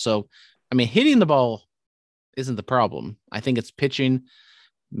Cardinals. So, I mean, hitting the ball isn't the problem. I think it's pitching.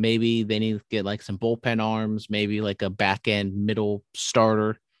 Maybe they need to get some bullpen arms, maybe a back end middle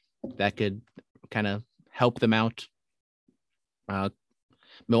starter that could kind of help them out.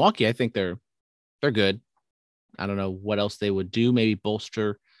 Milwaukee, I think they're good. I don't know what else they would do. Maybe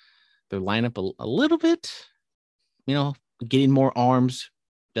bolster their lineup a little bit. Getting more arms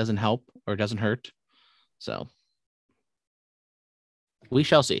doesn't help or doesn't hurt. So we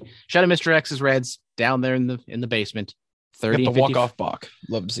shall see. Shout out Mr. X's Reds down there in the basement. 30 Got the walk-off balk.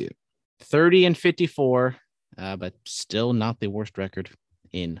 Love to see it. 30 and 54, but still not the worst record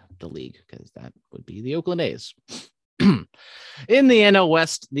in the league, because that would be the Oakland A's. In the NL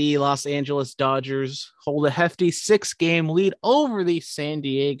West, the Los Angeles Dodgers hold a hefty 6-game lead over the San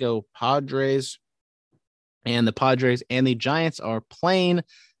Diego Padres. And the Padres and the Giants are playing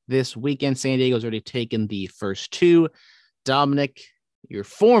this weekend. San Diego's already taken the first 2. Dominic, your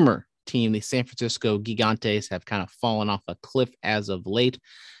former team, the San Francisco Gigantes, have kind of fallen off a cliff as of late.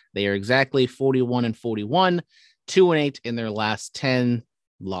 They are exactly 41 and 41, 2-8 in their last 10,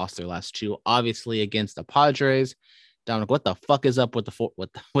 lost their last 2, obviously against the Padres. Dominic, what the fuck is up with the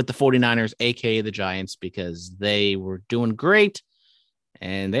 49ers, aka the Giants? Because they were doing great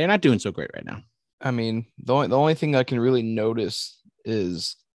and they're not doing so great right now. I mean, the only thing I can really notice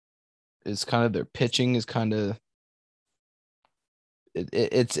is kind of their pitching is kind of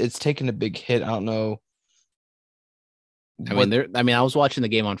it's taken a big hit. I don't know. I was watching the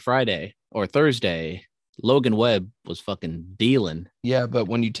game on Friday or Thursday. Logan Webb was fucking dealing. Yeah, but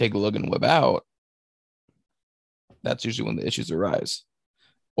when you take Logan Webb out, that's usually when the issues arise.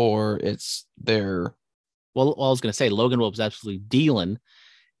 Or it's their... Well, I was going to say Logan Webb was absolutely dealing,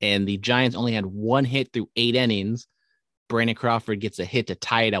 and the Giants only had 1 hit through 8 innings. Brandon Crawford gets a hit to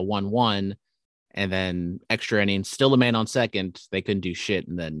tie it at 1-1, and then extra innings, still a man on second. They couldn't do shit,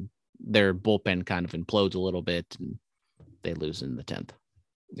 and then their bullpen kind of implodes a little bit, and they lose in the 10th.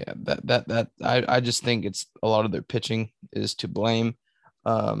 Yeah, I just think it's a lot of their pitching is to blame.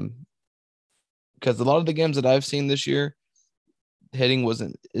 Because a lot of the games that I've seen this year, hitting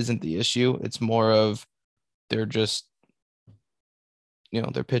isn't the issue. It's more of they're just,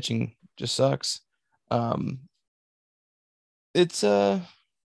 their pitching just sucks. It's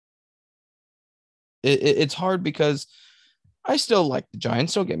hard because I still like the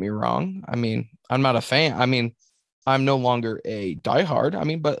Giants. Don't get me wrong. I mean, I'm not a fan. I mean, I'm no longer a diehard. I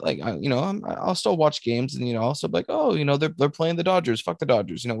mean, but I'll still watch games, and I'll still be like, oh, they're playing the Dodgers. Fuck the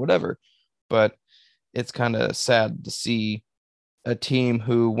Dodgers, whatever. But it's kind of sad to see a team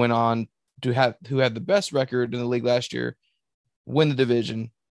who had the best record in the league last year win the division,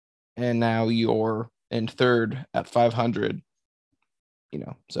 and now you're in third at 500.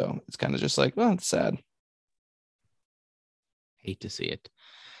 So it's kind of just it's sad. Hate to see it.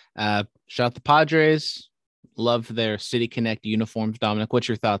 Shout out the Padres. Love their City Connect uniforms. Dominic, what's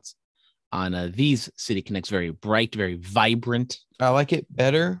your thoughts on these City Connects? Very bright, very vibrant. I like it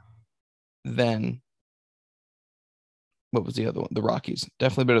better than, what was the other one? The Rockies.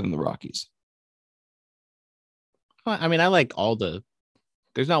 Definitely better than the Rockies. I mean, I like all the.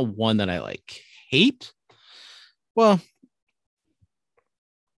 There's not one that I like hate. Well,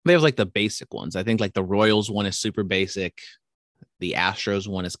 they have like the basic ones. I think like the Royals one is super basic. The Astros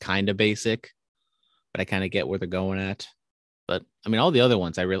one is kind of basic, but I kind of get where they're going at. But I mean, all the other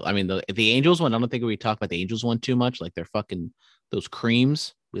ones, I mean, the Angels one, I don't think we talk about the Angels one too much. Like they're fucking those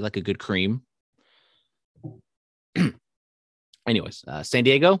creams. We like a good cream. Anyways, San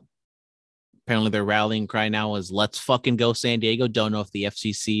Diego. Apparently, their rallying cry now is "Let's fucking go, San Diego." Don't know if the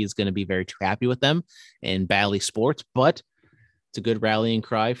FCC is going to be very too happy with them in Bally Sports, but it's a good rallying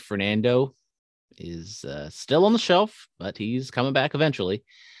cry. Fernando is still on the shelf, but he's coming back eventually.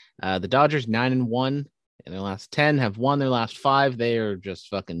 The Dodgers 9-1 in their last 10, have won their last 5. They are just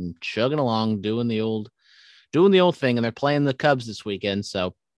fucking chugging along, doing the old thing, and they're playing the Cubs this weekend.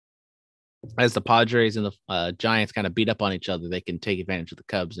 So as the Padres and the Giants kind of beat up on each other, they can take advantage of the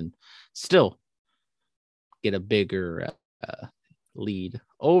Cubs and still get a bigger lead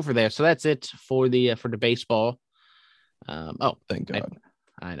over there. So that's it for the baseball. Thank God.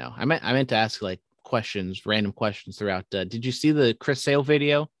 I know. I meant to ask like random questions throughout. Did you see the Chris Sale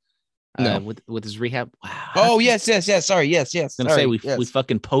video? No. With his rehab. Wow. Oh yes. Sorry, yes. I was gonna say we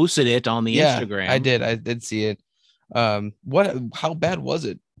fucking posted it on the Instagram. I did see it. How bad was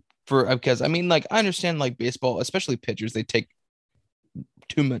it? Because I mean, like, I understand like baseball, especially pitchers, they take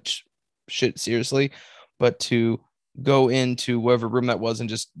too much shit seriously, but to go into whatever room that was and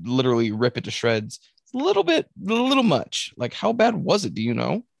just literally rip it to shreds, it's a little much. Like, how bad was it? Do you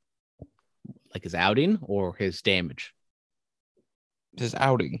know? Like his outing or his damage? His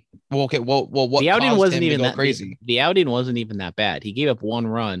outing. Well, okay. Well, what the outing wasn't even that crazy. The outing wasn't even that bad. He gave up 1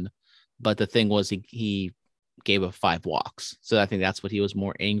 run, but the thing was he gave up 5 walks. So I think that's what he was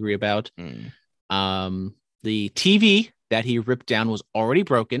more angry about. The TV that he ripped down was already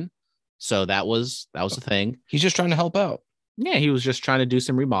broken. So that was the thing. He's just trying to help out. Yeah, he was just trying to do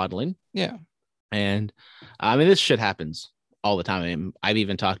some remodeling. Yeah. And I mean, this shit happens all the time. I mean, I've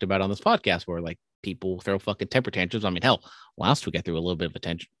even talked about on this podcast where like people throw fucking temper tantrums. I mean, hell, last week I threw a little bit of a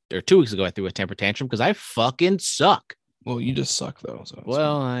tantrum, or 2 weeks ago I threw a temper tantrum because I fucking suck. Well, you just suck though. So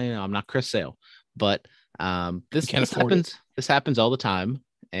well, I'm not Chris Sale, but this happens all the time,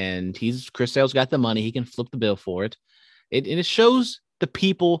 and Chris Sale's got the money. He can flip the bill for it. It shows the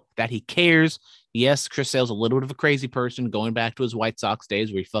people that he cares. Yes, Chris Sale's a little bit of a crazy person, going back to his White Sox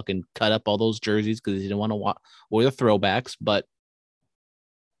days where he fucking cut up all those jerseys because he didn't want to wear the throwbacks. But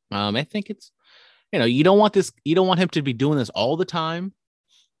I think it's, you don't want him to be doing this all the time,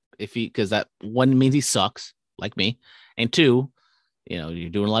 because that one means he sucks like me, and 2, you're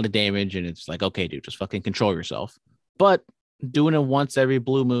doing a lot of damage, and it's like, okay, dude, just fucking control yourself. But doing it once every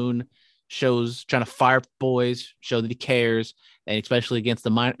blue moon shows, trying to fire boys, show that he cares, and especially against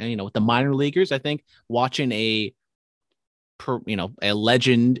with the minor leaguers. I think watching a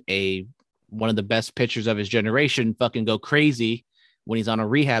legend, one of the best pitchers of his generation, fucking go crazy when he's on a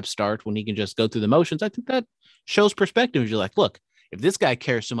rehab start, when he can just go through the motions, I think that shows perspective. You're like, look, if this guy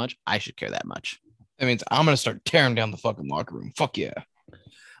cares so much, I should care that much. That means I'm going to start tearing down the fucking locker room. Fuck yeah.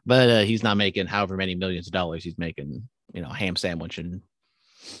 But he's not making however many millions of dollars. He's making, a ham sandwich and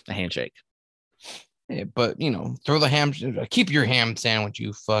a handshake. Yeah, but, throw the ham. Keep your ham sandwich,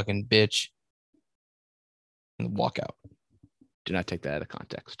 you fucking bitch. And walk out. Do not take that out of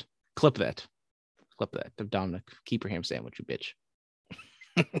context. Clip that. Dominic, keep your ham sandwich, you bitch.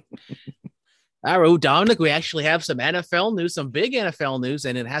 All right, Dominic, we actually have some NFL news, some big NFL news,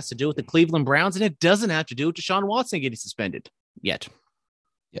 and it has to do with the Cleveland Browns, and it doesn't have to do with Deshaun Watson getting suspended yet.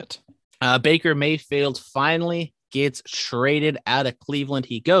 Baker Mayfield finally gets traded out of Cleveland.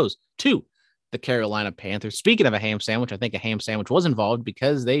 He goes to the Carolina Panthers. Speaking of a ham sandwich, I think a ham sandwich was involved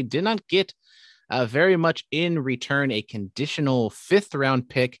because they did not get very much in return, a conditional 5th-round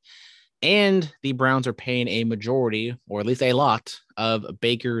pick, and the Browns are paying a majority, or at least a lot, of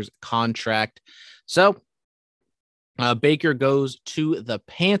Baker's contract. So Baker goes to the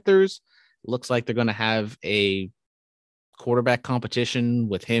Panthers. Looks like they're going to have a quarterback competition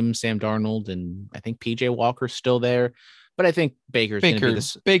with him, Sam Darnold, and I think PJ Walker's still there. But I think Baker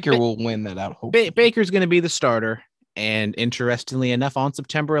will win that out. Baker's going to be the starter. And interestingly enough, on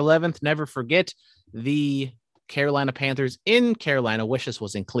September 11th, never forget, the Carolina Panthers in Carolina, wish this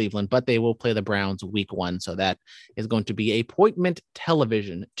was in Cleveland, but they will play the Browns week 1. So that is going to be appointment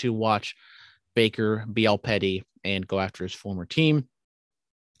television to watch Baker be all petty and go after his former team.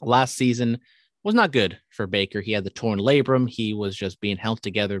 Last season was not good for Baker. He had the torn labrum. He was just being held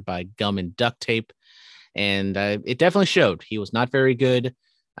together by gum and duct tape. And it definitely showed. He was not very good.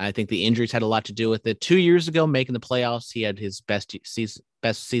 I think the injuries had a lot to do with it. 2 years ago, making the playoffs, he had his best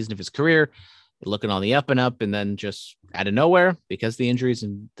season of his career. looking on the up and up, and then just out of nowhere, because the injuries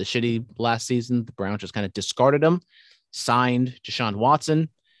and the shitty last season, the Browns just kind of discarded him, signed Deshaun Watson.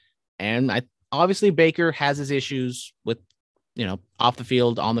 And obviously Baker has his issues with, off the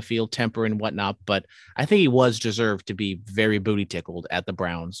field, on the field, temper and whatnot, but I think he was deserved to be very booty tickled at the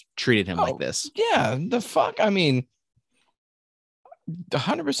Browns treated him like this. Yeah, the fuck. I mean,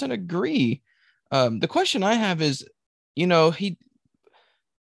 100% agree. The question I have is,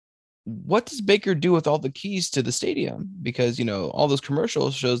 what does Baker do with all the keys to the stadium? Because, all those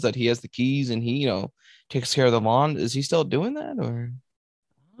commercials shows that he has the keys and he, takes care of the lawn. Is he still doing that, or?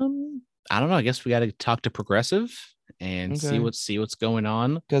 I don't know. I guess we got to talk to Progressive and see what's going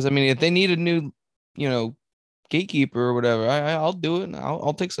on. Because I mean, if they need a new, gatekeeper or whatever, I'll do it.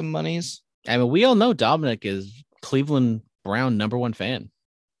 I'll take some monies. I mean, we all know Dominic is Cleveland Brown #1 fan.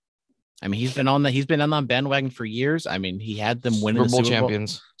 I mean, he's been on the bandwagon for years. I mean, he had them winning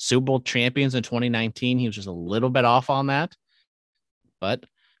Super Bowl champions in 2019. He was just a little bit off on that, but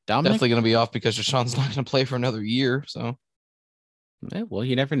Dominic definitely going to be off because Deshaun's not going to play for another year. So, well,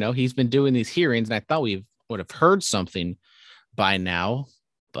 you never know. He's been doing these hearings, and I thought we would have heard something by now,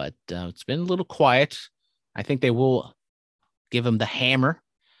 but it's been a little quiet. I think they will give him the hammer,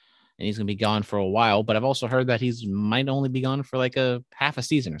 and he's going to be gone for a while. But I've also heard that he's might only be gone for like a half a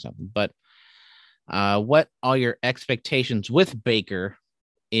season or something. But what are your expectations with Baker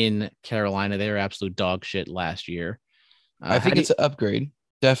in Carolina? They were absolute dog shit last year. I think it's an upgrade,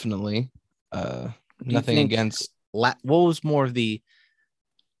 definitely. Nothing against. What was more of the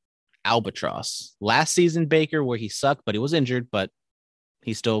albatross last season? Baker, where he sucked, but he was injured, but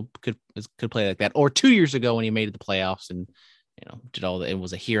he still could play like that. Or 2 years ago when he made the playoffs and did all that. It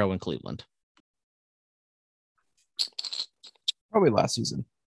was a hero in Cleveland. Probably last season.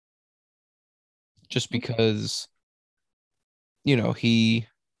 Just because, he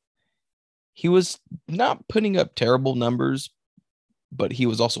was not putting up terrible numbers, but he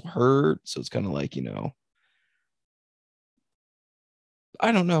was also hurt. So it's kind of like,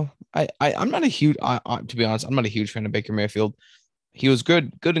 I don't know. I'm not a huge, to be honest, I'm not a huge fan of Baker Mayfield. He was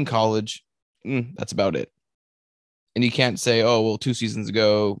good in college. That's about it. And you can't say, oh, well, 2 seasons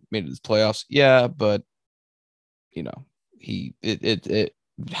ago made it to the playoffs. Yeah, but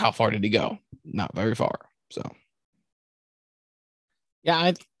how far did he go? Not very far. So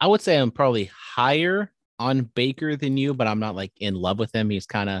yeah, I would say I'm probably higher on Baker than you, but I'm not like in love with him. He's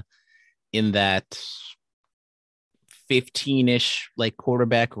kind of in that 15-ish like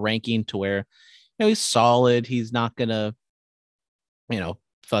quarterback ranking to where he's solid. He's not gonna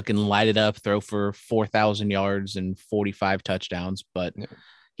fucking light it up, throw for 4,000 yards and 45 touchdowns, but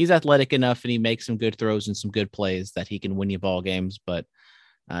he's athletic enough and he makes some good throws and some good plays that he can win you ball games. But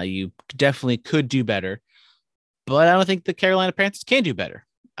you definitely could do better. But I don't think the Carolina Panthers can do better.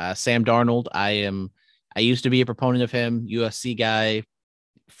 Sam Darnold, I used to be a proponent of him, USC guy,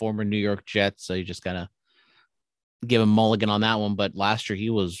 former New York Jets, so you just gotta give him mulligan on that one. But last year he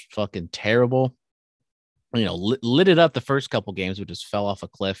was fucking terrible. Lit it up the first couple games, but just fell off a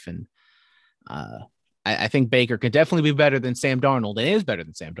cliff. And I think Baker could definitely be better than Sam Darnold, and is better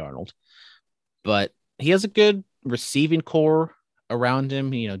than Sam Darnold. But he has a good receiving core around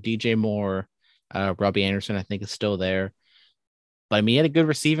him. DJ Moore, Robbie Anderson, I think is still there. But I mean, he had a good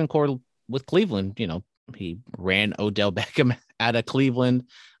receiving core with Cleveland. He ran Odell Beckham out of Cleveland,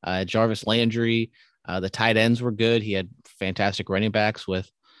 Jarvis Landry. The tight ends were good. He had fantastic running backs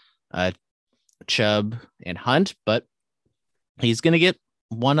with Chubb and Hunt, but he's going to get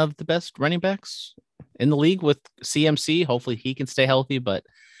one of the best running backs in the league with CMC. Hopefully he can stay healthy, but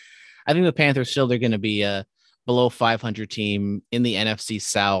I think the Panthers they're going to be a below 500 team in the NFC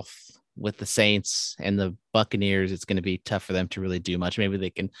South with the Saints and the Buccaneers. It's going to be tough for them to really do much. Maybe they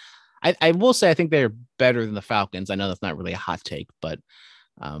can. I will say I think they're better than the Falcons. I know that's not really a hot take, but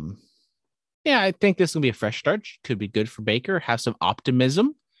yeah, I think this will be a fresh start. Could be good for Baker. Have some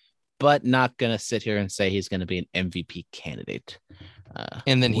optimism, but not going to sit here and say he's going to be an MVP candidate.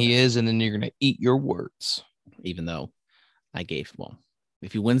 And then he is, and then you're going to eat your words. Even though if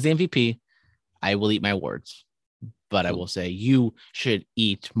he wins the MVP, I will eat my words. But I will say you should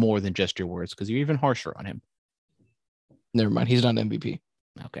eat more than just your words because you're even harsher on him. Never mind. He's not MVP.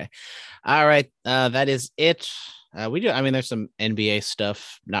 Okay. All right. That is it. There's some NBA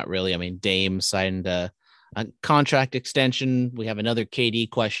stuff. Not really. I mean, Dame signed a contract extension. We have another KD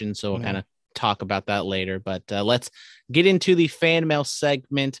question, so we'll kind of talk about that later. But let's get into the fan mail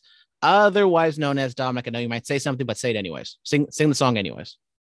segment, otherwise known as Dominic. I know you might say something, but say it anyways. Sing the song anyways.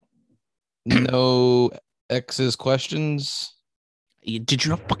 No X's questions. Did you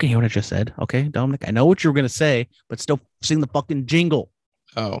not fucking hear what I just said? Okay, Dominic, I know what you were gonna say, but still sing the fucking jingle.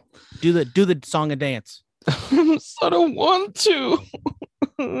 Oh, Do the song and dance. I don't want to.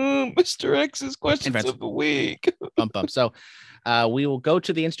 Mr. X's questions Friends. of the week. Bump bump. So we will go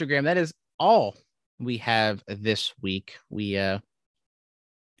to the Instagram. That is all we have this week. We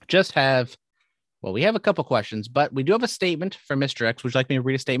just have we have a couple questions, but we do have a statement from Mr. X. Would you like me to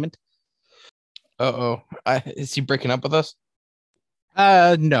read a statement? Uh-oh. Is he breaking up with us?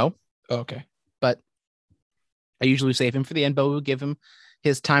 No. Okay. But I usually save him for the end, but we'll give him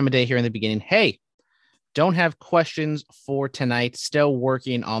his time of day here in the beginning. Hey, don't have questions for tonight. Still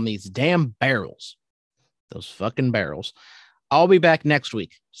working on these damn barrels. Those fucking barrels. I'll be back next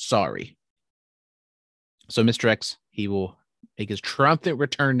week. Sorry. So Mr. X, he will make his triumphant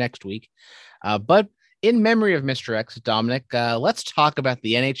return next week. But in memory of Mr. X, Dominic, let's talk about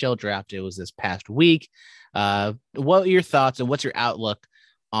the NHL draft. It was this past week. What are your thoughts and what's your outlook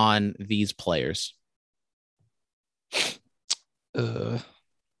on these players? Who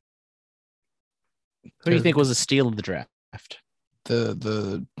do you think was a steal of the draft?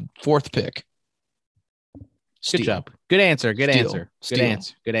 The fourth pick. Steal. Good job. Good answer. Good Steal. answer. Steal. Good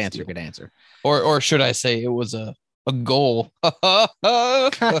answer. Good answer. Steal. Good answer. Or should I say it was a goal? Good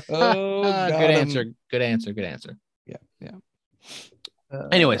answer. Good answer. Good answer. Yeah.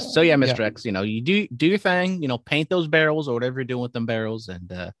 Anyways, so Mr. X, you do your thing, paint those barrels or whatever you're doing with them barrels,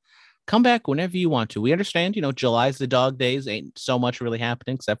 and come back whenever you want to. We understand, July's the dog days, ain't so much really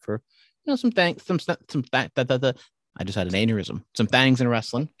happening except for I just had an aneurysm. Some things in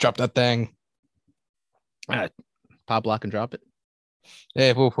wrestling. Drop that thing. Pop, lock, and drop it.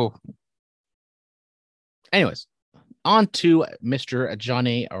 Hey, whoa, whoa. Anyways, on to Mr.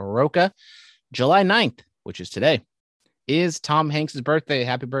 Johnny Roca. July 9th, which is today, is Tom Hanks' birthday.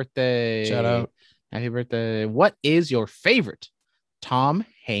 Happy birthday. Shout out. Happy birthday. What is your favorite Tom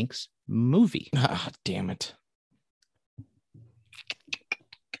Hanks movie? Ah, damn it.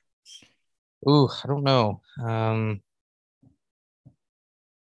 Ooh, I don't know.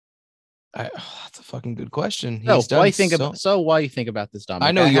 That's a fucking good question. While you think about this, Dominic,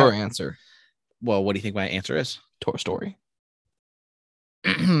 I know your answer. Well, what do you think my answer is? Toy Story.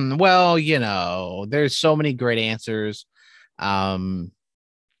 Well, there's so many great answers. I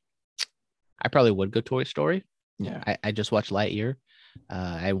probably would go Toy Story. Yeah. I just watched Lightyear.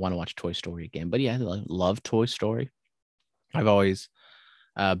 I want to watch Toy Story again, but yeah, I love Toy Story. I've always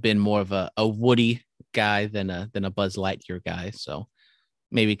been more of a Woody guy than a Buzz Lightyear guy. So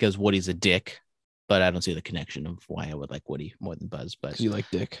maybe because Woody's a dick, but I don't see the connection of why I would like Woody more than Buzz. But you like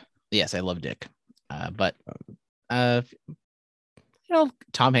Dick. Yes, I love Dick. But Tom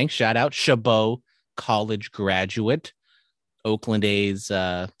Hanks, shout out, Chabot college graduate, Oakland A's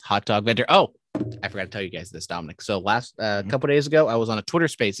hot dog vendor. Oh, I forgot to tell you guys this, Dominic. So last couple days ago, I was on a Twitter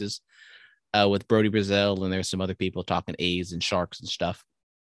Spaces with Brody Brazil, and there's some other people talking A's and Sharks and stuff.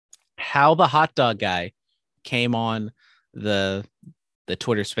 How the hot dog guy came on the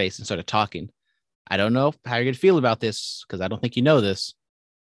Twitter Space and started talking. I don't know how you're gonna feel about this because I don't think you know this.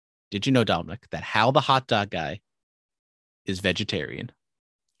 Did you know, Dominic, that Hal the hot dog guy is vegetarian?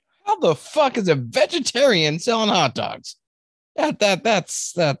 How the fuck is a vegetarian selling hot dogs?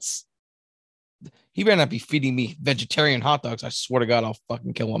 That's he better not be feeding me vegetarian hot dogs. I swear to God, I'll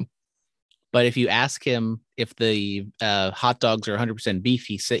fucking kill him. But if you ask him if the hot dogs are 100% beef,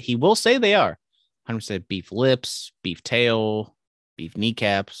 he will say they are 100% beef lips, beef tail, beef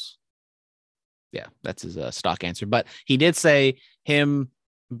kneecaps. Yeah, that's his stock answer. But he did say him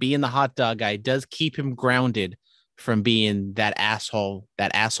being the hot dog guy does keep him grounded from being that asshole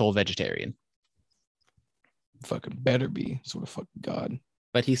vegetarian. Fucking better be. Sort of fucking God.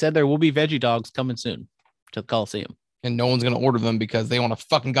 But he said there will be veggie dogs coming soon to the Coliseum. And no one's going to order them because they want a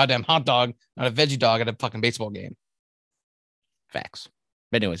fucking goddamn hot dog, not a veggie dog at a fucking baseball game. Facts.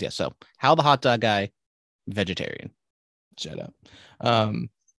 But anyways, yeah. So how the hot dog guy, vegetarian. Shut up.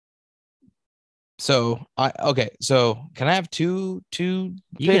 So can I have two You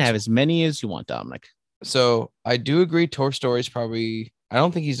can have as many as you want, Dominic. So I do agree Toy Story is probably, I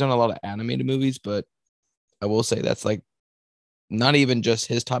don't think he's done a lot of animated movies, but I will say that's like not even just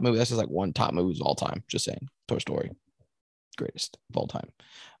his top movie. That's just like one top movie of all time. Just saying. Toy Story. Greatest of all time.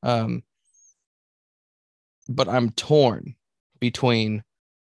 But I'm torn between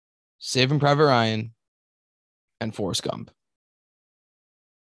Saving Private Ryan and Forrest Gump.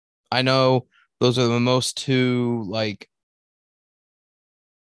 I know those are the most two like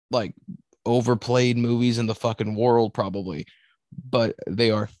overplayed movies in the fucking world, probably, but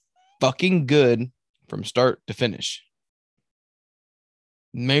they are fucking good from start to finish.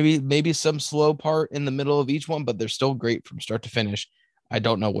 Maybe some slow part in the middle of each one, but they're still great from start to finish. I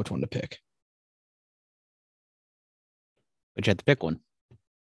don't know which one to pick. But you have to pick one.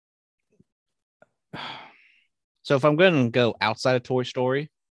 So if I'm going to go outside of Toy Story,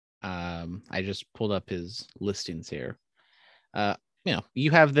 I just pulled up his listings here.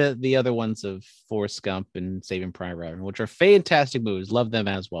 You have the other ones of Forrest Gump and Saving Private Ryan, which are fantastic movies. Love them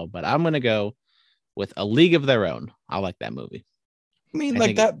as well. But I'm going to go with A League of Their Own. I like that movie. I mean, I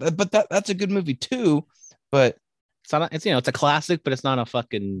like think but that's a good movie too. But it's not. It's a classic, but it's not a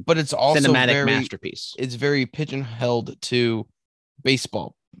fucking it's also cinematic masterpiece. It's very pigeonholed to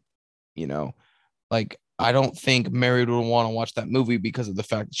baseball. Like I don't think Mary would want to watch that movie because of the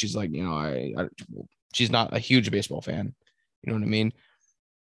fact that she's like, she's not a huge baseball fan. You know what I mean?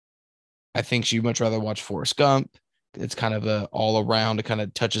 I think she'd much rather watch Forrest Gump. It's kind of a all around. It kind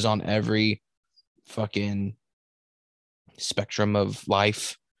of touches on every fucking spectrum of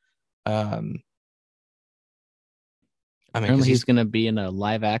life. Apparently he's going to be in a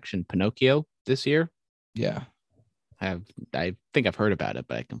live action Pinocchio this year. Yeah. I think I've heard about it,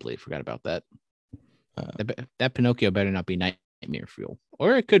 but I completely forgot about that. That Pinocchio better not be nightmare fuel,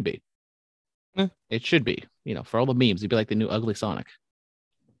 or it could be. It should be. For all the memes, he'd be like the new ugly Sonic.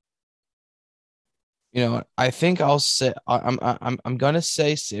 I think I'll say I'm gonna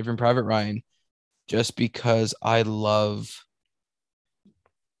say Saving Private Ryan, just because I love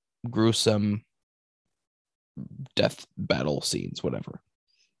gruesome death battle scenes, whatever.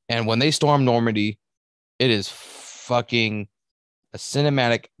 And when they storm Normandy, it is fucking a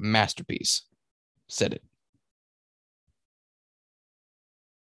cinematic masterpiece. Said it.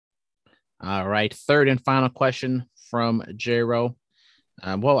 All right. Third and final question from J-Ro.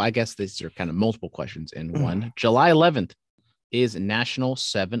 Well, I guess these are kind of multiple questions in one. July 11th is National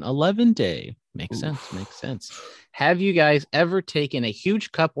 7-Eleven Day. Makes sense. Have you guys ever taken a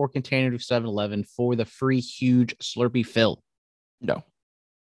huge cup or container to 7-Eleven for the free huge Slurpee fill? No.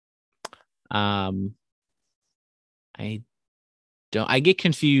 I don't. I get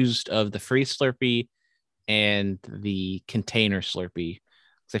confused of the free Slurpee and the container Slurpee.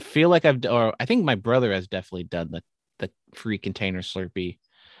 I feel like I think my brother has definitely done the free container Slurpee,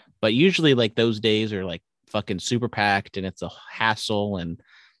 but usually like those days are like fucking super packed and it's a hassle, and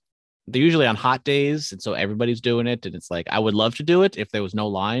they're usually on hot days, and so everybody's doing it, and it's like I would love to do it if there was no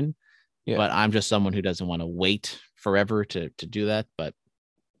line, but I'm just someone who doesn't want to wait forever to do that. But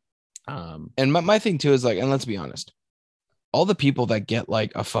and my thing too is like, and let's be honest, all the people that get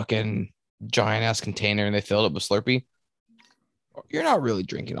like a fucking giant ass container and they fill it up with Slurpee, you're not really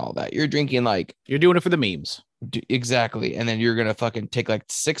drinking all that. You're drinking like you're doing it for the memes. Exactly. And then you're gonna fucking take like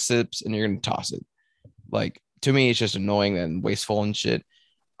 6 sips and you're gonna toss it. Like, to me, it's just annoying and wasteful and shit.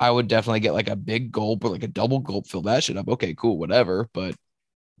 I would definitely get like a big gulp or like a double gulp, fill that shit up. Okay, cool, whatever. But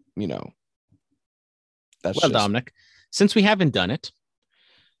that's well, Dominic, since we haven't done it,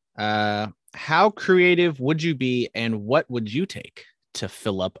 how creative would you be and what would you take to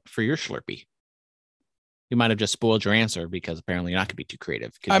fill up for your Slurpee? You might have just spoiled your answer because apparently you're not going to be too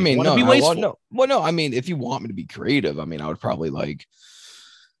creative. I mean, no, be wasteful. No. I mean, if you want me to be creative, I mean, I would probably like,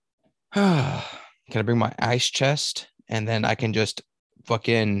 can I bring my ice chest and then I can just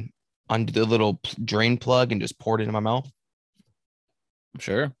fucking undo the little drain plug and just pour it into my mouth?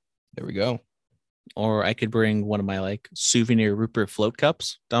 Sure. There we go. Or I could bring one of my like souvenir Rupert float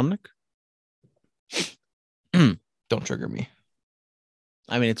cups, Dominic. Don't trigger me.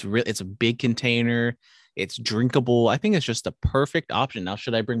 I mean, it's a big container. It's drinkable. I think it's just a perfect option. Now,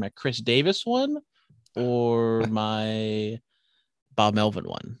 should I bring my Chris Davis one or my Bob Melvin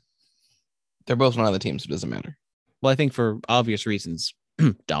one? They're both on other teams, so it doesn't matter. Well, I think for obvious reasons,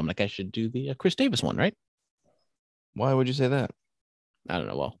 Dominic, I should do the Chris Davis one, right? Why would you say that? I don't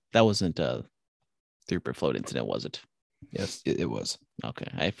know. Well, that wasn't a Rupert float incident, was it? Yes, it was.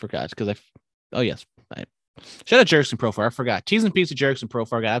 Okay, I forgot because oh yes, shout out Jerkson Profile. I forgot. Cheese and Pizza Jerkson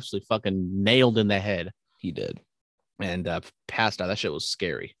Profile got absolutely fucking nailed in the head. He did. And passed out. That shit was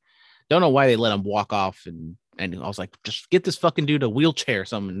scary. Don't know why they let him walk off. And I was like, just get this fucking dude a wheelchair or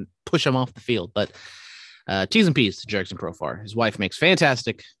something and push him off the field. But T's and P's to Jerkson Profar. His wife makes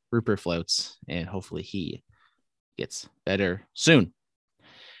fantastic Rupert floats, and hopefully he gets better soon.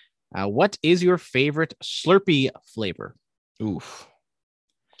 What is your favorite Slurpee flavor? Oof.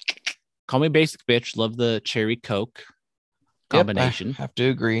 Call me basic bitch. Love the cherry Coke combination. Yep, I have to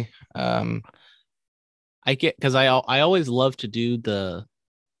agree. I get because I always love to do the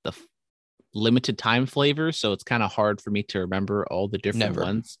limited time flavors, so it's kind of hard for me to remember all the different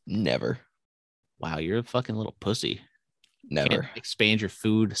ones. Never. Wow, you're a fucking little pussy. Never. Can't expand your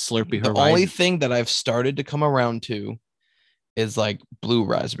food, Slurpee The horizon. only thing that I've started to come around to is like blue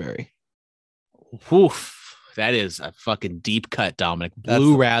raspberry. Oof. That is a fucking deep cut, Dominic.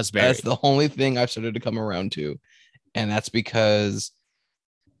 Blue raspberry. That's the only thing I've started to come around to. And that's because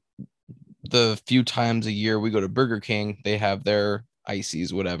the few times a year we go to Burger King, they have their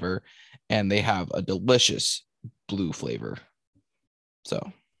ices, whatever, and they have a delicious blue flavor.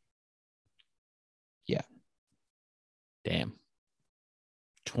 So, yeah. Damn.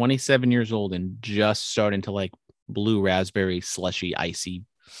 27 years old and just starting to like blue raspberry slushy icy.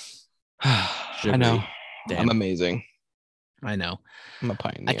 I know. Damn. I'm amazing. I know. I'm a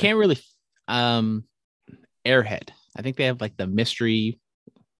pioneer. I can't really. Airhead. I think they have like the mystery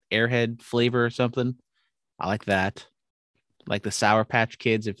Airhead flavor or something. I like that. Like the Sour Patch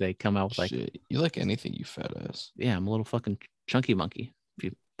Kids, if they come out with like. Shit, you like anything, you fat ass. Yeah, I'm a little fucking chunky monkey. If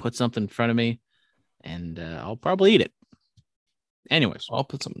you put something in front of me, and I'll probably eat it. Anyways, I'll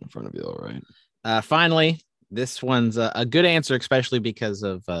put something in front of you, all right. Finally, this one's a good answer, especially because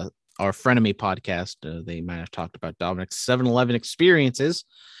of our Frenemy podcast. They might have talked about Dominic's 7-Eleven experiences.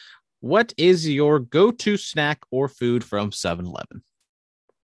 What is your go-to snack or food from 7-Eleven?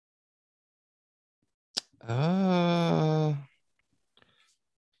 I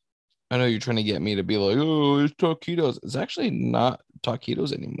know you're trying to get me to be like, oh, it's taquitos. It's actually not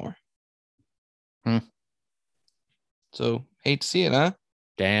taquitos anymore. So hate to see it, huh?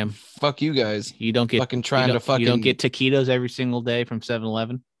 Damn. Fuck you guys. You don't get fucking trying to fucking. You don't get taquitos every single day from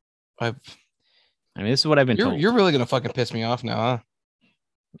 7-Eleven. I mean, this is what I've been told. You're really gonna fucking piss me off now, huh?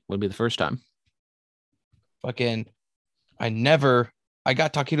 Would be the first time. Fucking, I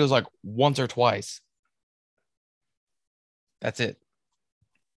got taquitos like once or twice. That's it.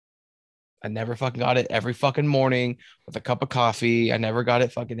 I never fucking got it every fucking morning with a cup of coffee. I never got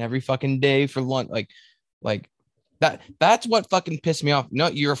it fucking every fucking day for lunch. Like that's what fucking pissed me off. No,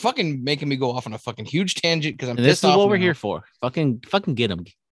 you're fucking making me go off on a fucking huge tangent because I'm pissed off. This is what we're here for. Fucking get them.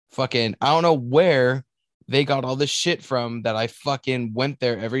 Fucking, I don't know where they got all this shit from that I fucking went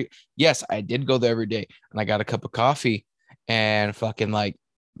there yes, I did go there every day and I got a cup of coffee and fucking like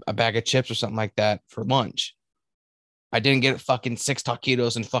a bag of chips or something like that for lunch. I didn't get fucking 6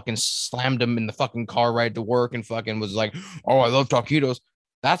 taquitos and fucking slammed them in the fucking car ride to work and fucking was like, oh, I love taquitos.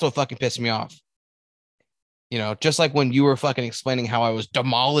 That's what fucking pissed me off. You know, just like when you were fucking explaining how I was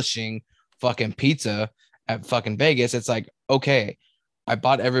demolishing fucking pizza at fucking Vegas, it's like, okay, I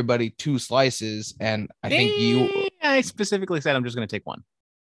bought everybody 2 slices and I think I specifically said I'm just going to take one.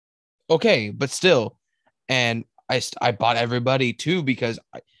 Okay, but still. And I bought everybody 2 because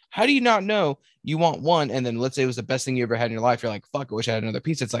how do you not know you want one? And then let's say it was the best thing you ever had in your life. You're like, fuck, I wish I had another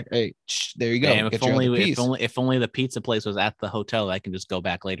piece. It's like, hey, there you go. Damn, if only the pizza place was at the hotel, I can just go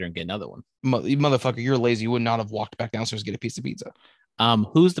back later and get another one. Motherfucker, you're lazy. You would not have walked back downstairs to get a piece of pizza.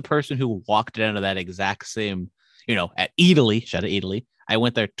 Who's the person who walked down to that exact same, at Italy? Shout out Italy. I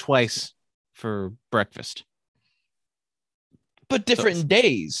went there twice for breakfast. But different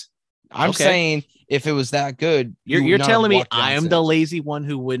days. I'm saying if it was that good, you're telling me I am the lazy one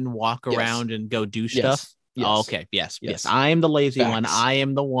who wouldn't walk around and go do stuff. Yes. Oh, okay. Yes. I am the lazy one. I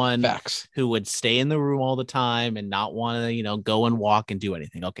am the one Facts. who would stay in the room all the time and not want to, go and walk and do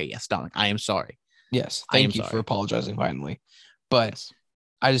anything. Okay. Yes, Dominic, I am sorry. Yes. Thank you for apologizing finally. But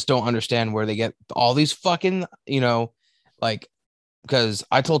I just don't understand where they get all these fucking, because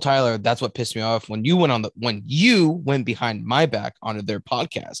I told Tyler that's what pissed me off when you went behind my back onto their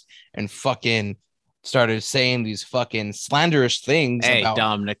podcast and fucking started saying these fucking slanderous things. Hey,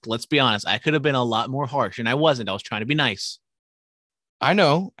 Dominic, let's be honest. I could have been a lot more harsh, and I wasn't. I was trying to be nice. I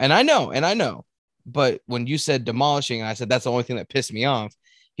know. But when you said demolishing, and I said that's the only thing that pissed me off,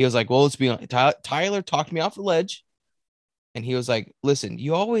 he was like, well, let's be honest. Tyler talked me off the ledge, and he was like, listen,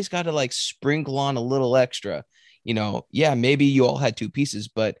 you always got to like sprinkle on a little extra. Yeah, maybe you all had 2 pieces,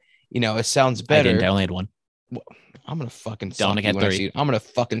 but it sounds better. I only had 1. Well, I'm gonna fucking Dominic had 3. I'm gonna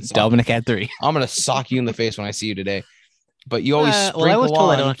fucking Dominic had 3. I'm gonna sock you in the face when I see you today. But you always sprinkle I was told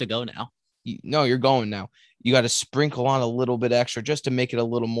on. I don't have to go now. No, you're going now. You got to sprinkle on a little bit extra just to make it a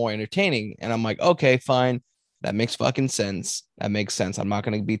little more entertaining. And I'm like, okay, fine. That makes fucking sense. That makes sense. I'm not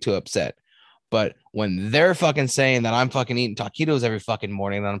gonna be too upset. But when they're fucking saying that I'm fucking eating taquitos every fucking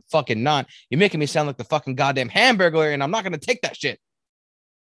morning and I'm fucking not, you're making me sound like the fucking goddamn Hamburglar, and I'm not going to take that shit.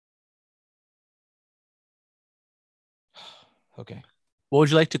 Okay. What would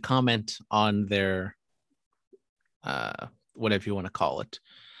you like to comment on their, whatever you want to call it,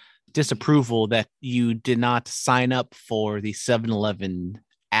 disapproval that you did not sign up for the 7-Eleven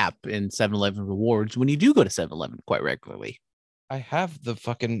app and 7-Eleven rewards when you do go to 7-Eleven quite regularly? I have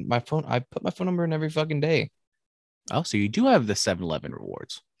my phone. I put my phone number in every fucking day. Oh, so you do have the 7-Eleven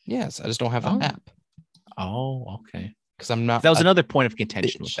rewards? Yes, I just don't have an app. Oh, okay. Because I'm not. That was another point of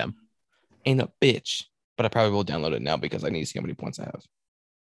contention with them. Ain't a bitch, but I probably will download it now because I need to see how many points I have.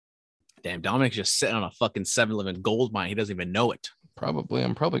 Damn, Dominic's just sitting on a fucking 7-Eleven gold mine. He doesn't even know it. Probably.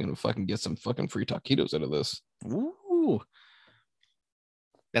 I'm probably gonna fucking get some fucking free taquitos out of this. Ooh.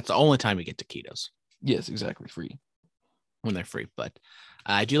 That's the only time you get taquitos. Yes, exactly. Free. When they're free. But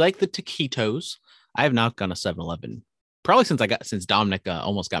I do like the taquitos. I have not gone to 7-Eleven probably since Dominic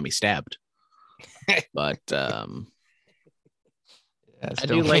almost got me stabbed. But Yeah, it I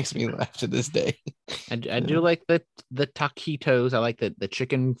still do makes me laugh to this day. I do like the taquitos. I like the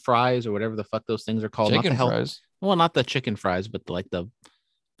chicken fries or whatever the fuck those things are called. Chicken not the hell, fries. well, not the chicken fries, but the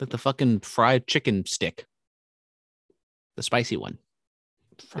fucking fried chicken stick, the spicy one.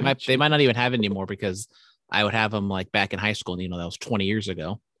 They might not even have it anymore because I would have them like back in high school. And, that was 20 years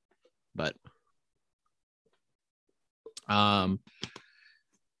ago. But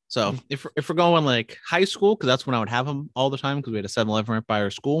so if we're going like high school, because that's when I would have them all the time because we had a 7-Eleven right by our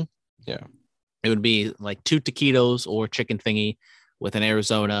school. Yeah. It would be like 2 taquitos or chicken thingy with an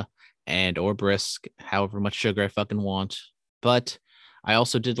Arizona or brisk, however much sugar I fucking want. But I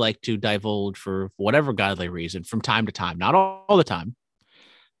also did like to divulge for whatever godly reason from time to time, not all the time,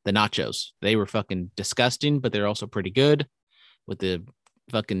 the nachos. They were fucking disgusting, but they're also pretty good with the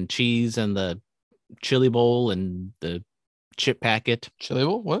fucking cheese and the chili bowl and the chip packet. Chili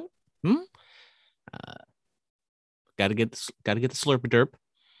bowl? What? Gotta get the Slurp derp.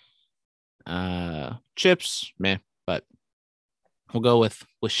 Chips, man, but we'll go with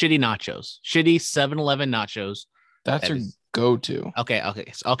shitty nachos. Shitty 7-Eleven nachos. That's your go-to. Okay,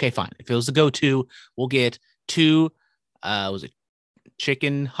 fine. If it was the go-to, we'll get 2 was it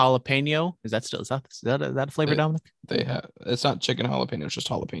chicken jalapeno? Is that a flavor, Dominic? They have it's not chicken jalapeno, it's just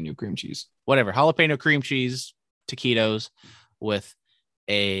jalapeno cream cheese. Whatever. Jalapeno cream cheese taquitos with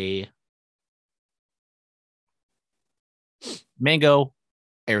a mango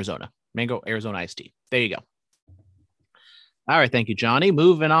Arizona iced tea. There you go. All right, thank you, Johnny.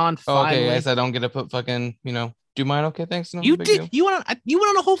 Moving on. Okay, guys, I don't get to put fucking, do mine. Okay, thanks. No, you did. You went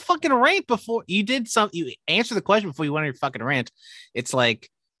on a whole fucking rant before you did something. You answered the question before you went on your fucking rant. It's like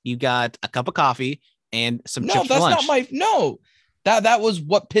you got a cup of coffee and some chips for lunch. No, that's not no. That was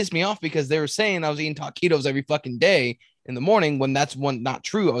what pissed me off because they were saying I was eating taquitos every fucking day in the morning when that's not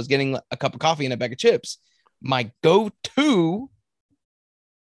true. I was getting a cup of coffee and a bag of chips. My go-to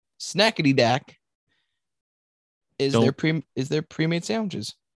snackety dack is their pre-made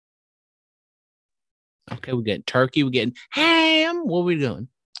sandwiches. Okay, we're getting turkey, we're getting ham. What are we doing?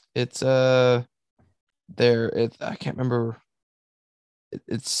 It's I can't remember.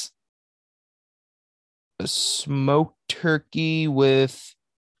 It's a smoked turkey with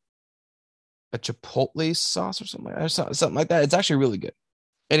a chipotle sauce or something like that. It's actually really good.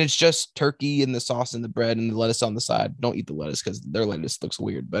 And it's just turkey and the sauce and the bread and the lettuce on the side. Don't eat the lettuce because their lettuce looks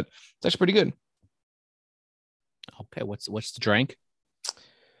weird, but it's actually pretty good. Okay, what's the drink?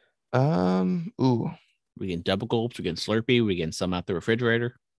 We getting double gulps, we getting Slurpee, we getting some out the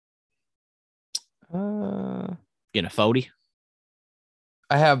refrigerator. Getting a 40.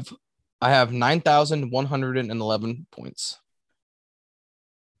 I have 9,111 points.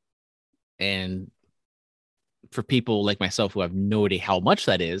 And for people like myself who have no idea how much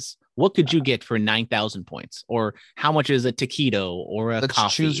that is, what could you get for 9,000 points? Or how much is a taquito or a coffee?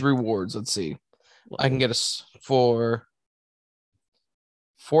 Let's choose rewards. Let's see. I can get for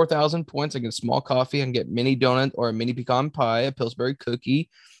 4,000 points. I get a small coffee. I can get mini donut or a mini pecan pie, a Pillsbury cookie,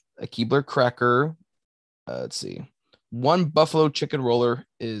 a Keebler cracker. Let's see. 1 buffalo chicken roller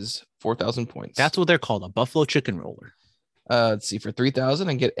is 4,000 points. That's what they're called, a buffalo chicken roller. Let's see. For 3,000,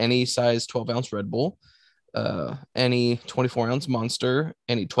 I get any size 12-ounce Red Bull, any 24-ounce Monster,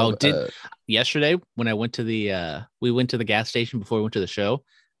 any 12. Yesterday when I went to we went to the gas station before we went to the show,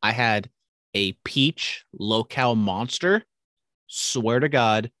 I had a peach low-cal Monster. Swear to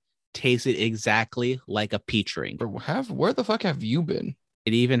God, tasted exactly like a peach ring. Where the fuck have you been?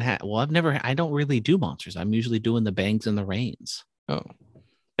 It even had. Well, I don't really do Monsters. I'm usually doing the Bangs and the Rains. Oh,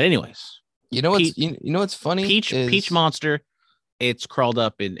 but anyways, what's funny? Peach Monster. It's crawled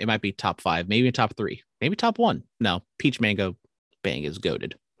up in. It might be top 5, maybe top 3, maybe top 1. No, Peach Mango Bang is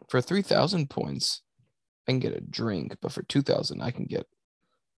goated. For 3,000 points, I can get a drink, but for 2,000, I can get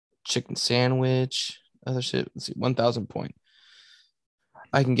chicken sandwich, other shit. Let's see, 1,000 point.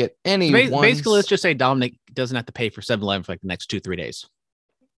 I can get any. Basically, let's just say Dominic doesn't have to pay for 7-Eleven for like the next 2-3 days.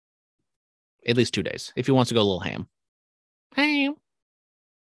 At least 2 days. If he wants to go a little ham.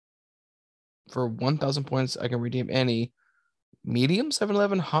 For 1,000 points, I can redeem any medium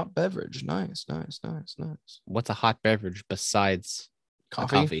 7-Eleven hot beverage. Nice. What's a hot beverage besides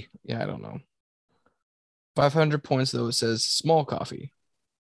coffee? Yeah, I don't know. 500 points, though, it says small coffee.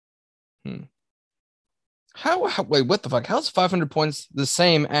 How wait, what the fuck? How's 500 points the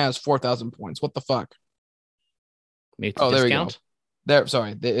same as 4,000 points? What the fuck? Maybe there we go.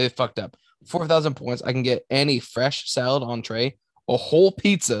 It fucked up. 4,000 points. I can get any fresh salad entree, a whole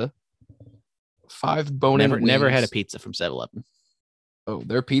pizza, 5 bone-in wings. Never had a pizza from 7-Eleven. Oh,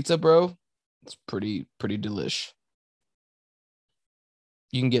 their pizza, bro. It's pretty delish.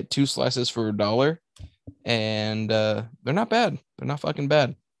 You can get 2 slices for $1, and they're not bad. They're not fucking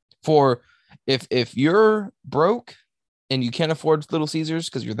bad. For if you're broke and you can't afford Little Caesars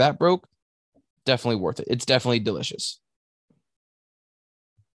because you're that broke, definitely worth it. It's definitely delicious.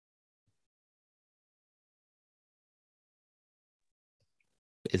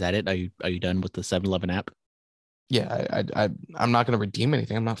 Is that it? Are you done with the 7-Eleven app? Yeah, I'm not gonna redeem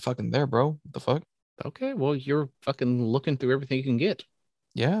anything. I'm not fucking there, bro. What the fuck? Okay, well, you're fucking looking through everything you can get.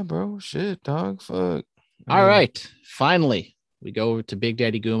 Yeah, bro. Shit, dog. Fuck. All right. Finally, we go over to Big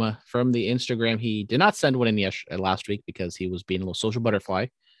Daddy Guma from the Instagram. He did not send one in last week because he was being a little social butterfly.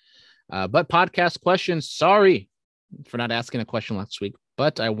 But podcast questions. Sorry for not asking a question last week,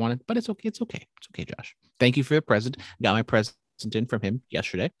 but it's okay. It's okay. It's okay, Josh. Thank you for your present. Got my present in from him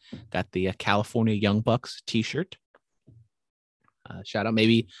yesterday. Got the California Young Bucks t-shirt. Shout out.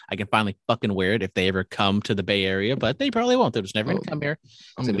 Maybe I can finally fucking wear it if they ever come to the Bay Area, but they probably won't. They're just never going to come here.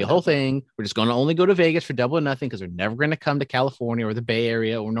 It's going to be a whole thing. We're just going to only go to Vegas for Double or Nothing because they're never going to come to California or the Bay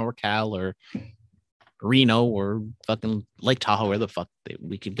Area or NorCal or Reno or fucking Lake Tahoe, where the fuck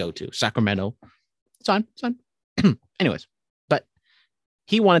we could go to. Sacramento. It's on. Anyways, but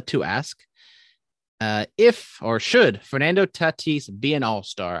he wanted to ask if or should Fernando Tatis be an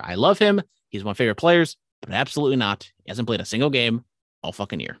all-star? I love him. He's one of my favorite players, but absolutely not. He hasn't played a single game all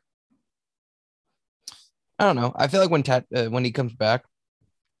fucking year. I don't know. I feel like when he comes back,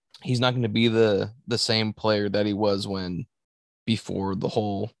 he's not going to be the same player that he was before the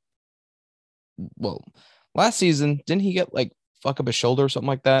whole. Well, last season, didn't he get like fuck up his shoulder or something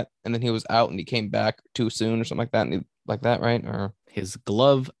like that, and then he was out and he came back too soon or something like that, and like that, right? Or his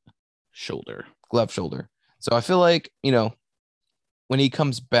glove shoulder. So I feel like, when he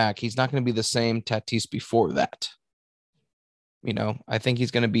comes back, he's not going to be the same Tatis before that. I think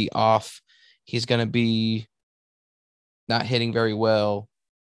he's going to be off. He's going to be not hitting very well.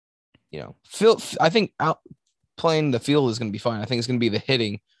 I think out playing the field is going to be fine. I think it's going to be the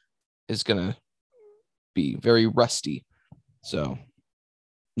hitting is going to be very rusty. So,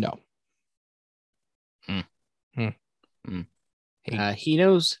 no. He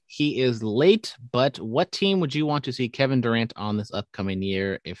knows he is late, but what team would you want to see Kevin Durant on this upcoming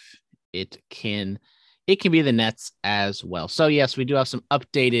year? If it can be the Nets as well. So yes, we do have some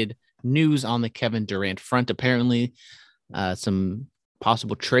updated news on the Kevin Durant front. Apparently, some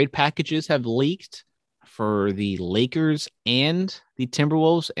possible trade packages have leaked for the Lakers and the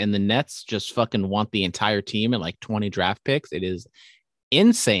Timberwolves, and the Nets just fucking want the entire team and like 20 draft picks. It is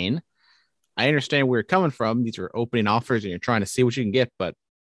insane. I understand where you're coming from. These are opening offers and you're trying to see what you can get, but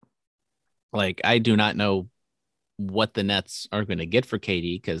like, I do not know what the Nets are going to get for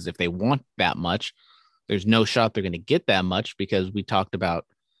KD, because if they want that much, there's no shot they're going to get that much, because we talked about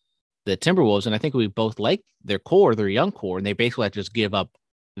the Timberwolves, and I think we both like their core, their young core, and they basically have to just give up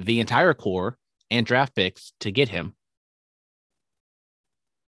the entire core and draft picks to get him.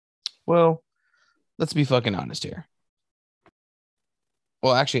 Well, let's be fucking honest here.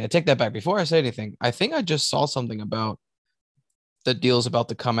 Well, actually, I take that back. Before I say anything, I think I just saw something about the deal's about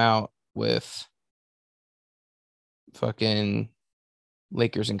to come out with fucking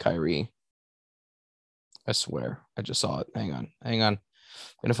Lakers and Kyrie. I swear. I just saw it. Hang on. I'm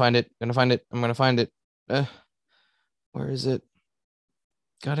gonna find it. I'm gonna find it. Where is it?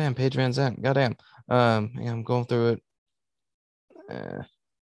 Goddamn, Paige Van Zandt. Goddamn. I'm going through it.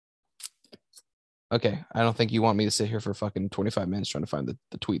 Okay, I don't think you want me to sit here for fucking 25 minutes trying to find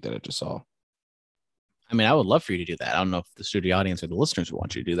the tweet that I just saw. I mean, I would love for you to do that. I don't know if the studio audience or the listeners would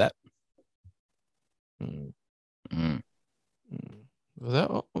want you to do that. Was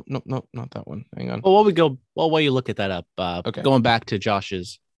that? Oh, no, not that one. Hang on. Well, while you look at that up, okay. Going back to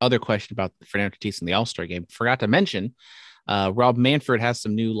Josh's other question about Fernando Tatis in the All-Star game, forgot to mention, Rob Manfred has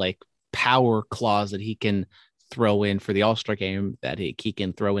some new like power clause that he can throw in for the All-Star game, that he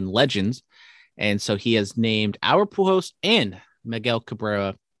can throw in legends. And so he has named our Pujols and Miguel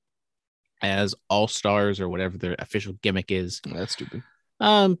Cabrera as all-stars, or whatever their official gimmick is. That's stupid.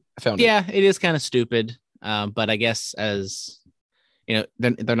 I found it. Yeah, it is kind of stupid. But I guess, as you know,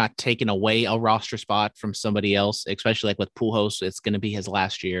 they're not taking away a roster spot from somebody else, especially like with Pujols. It's going to be his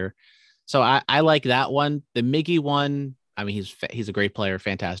last year. So I like that one. The Miggy one, I mean, he's a great player,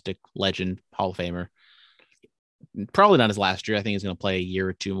 fantastic, legend, Hall of Famer. Probably not his last year. I think he's going to play a year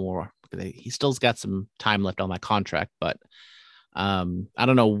or two more. He still's got some time left on that contract, but I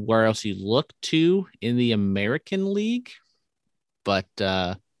don't know where else you look to in the American League. But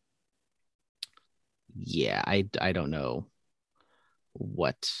yeah, I don't know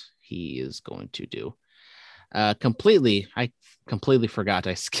what he is going to do. I completely forgot.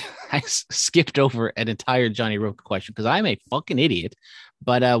 I skipped over an entire Johnny Roca question because I'm a fucking idiot.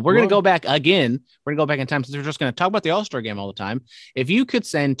 But we're gonna go back again. We're gonna go back in time since we're just gonna talk about the All Star game all the time. If you could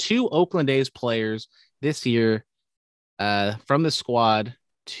send two Oakland A's players this year, from the squad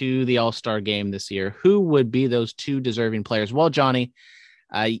to the All Star game this year, who would be those two deserving players? Well, Johnny,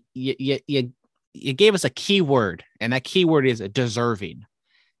 you gave us a key word, and that key word is deserving.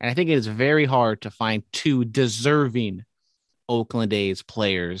 And I think it is very hard to find two deserving Oakland A's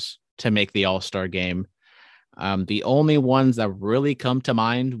players to make the All Star game. The only ones that really come to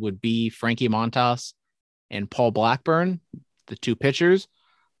mind would be Frankie Montas and Paul Blackburn, the two pitchers.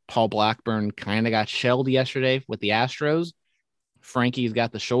 Paul Blackburn kind of got shelled yesterday with the Astros. Frankie's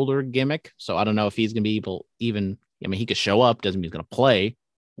got the shoulder gimmick, so I don't know if he's going to be able even. I mean, he could show up, doesn't mean he's going to play,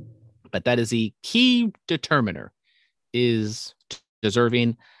 but that is the key determiner is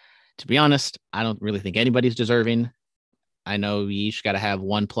deserving. To be honest, I don't really think anybody's deserving. I know you each got to have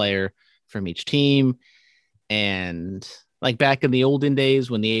one player from each team. And like back in the olden days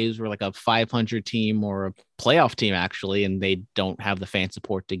when the A's were like a 500 team or a playoff team, actually, and they don't have the fan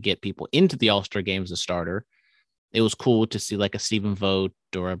support to get people into the All-Star game as a starter, it was cool to see like a Stephen Vogt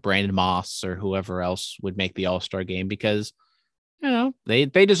or a Brandon Moss or whoever else would make the All-Star game because, they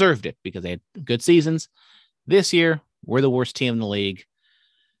deserved it because they had good seasons. This year, we're the worst team in the league.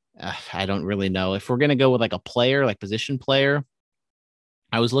 I don't really know if we're going to go with like a player, like position player.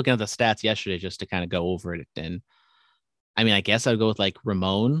 I was looking at the stats yesterday just to kind of go over it. And I mean, I guess I'd go with like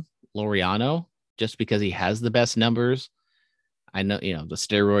Ramon Laureano just because he has the best numbers. I know, the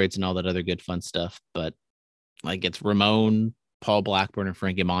steroids and all that other good fun stuff, but like it's Ramon, Paul Blackburn, and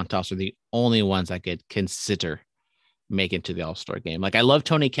Frankie Montas are the only ones I could consider make it to the All-Star game. Like I love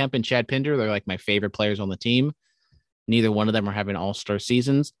Tony Kemp and Chad Pinder. They're like my favorite players on the team. Neither one of them are having All-Star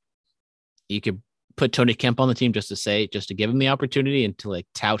seasons. You could put Tony Kemp on the team just to give him the opportunity and to like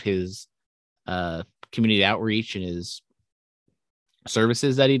tout his community outreach and his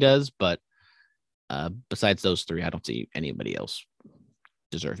services that he does. But besides those three, I don't see anybody else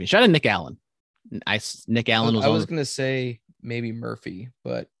deserving. Shout out Nick Allen. Nick Allen was. I was gonna say maybe Murphy,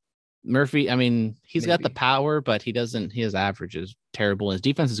 but Murphy, I mean, he's got the power, but his average is terrible. His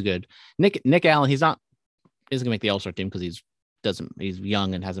defense is good. Nick Allen, isn't gonna make the All-Star team because he's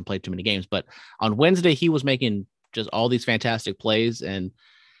young and hasn't played too many games. But on Wednesday, he was making just all these fantastic plays, and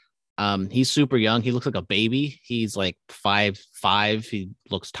he's super young. He looks like a baby. He's like 5'5". He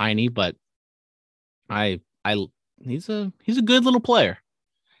looks tiny, but he's a good little player.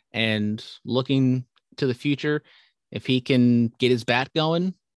 And looking to the future, if he can get his bat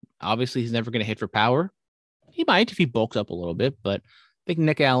going, obviously he's never going to hit for power. He might if he bulks up a little bit, but I think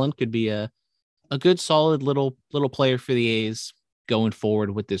Nick Allen could be a good, solid little player for the A's going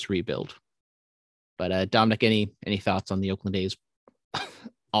forward with this rebuild. But Dominic, any thoughts on the Oakland A's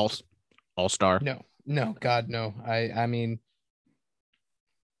all-star? No, God, no. I mean,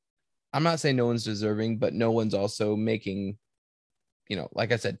 I'm not saying no one's deserving, but no one's also making,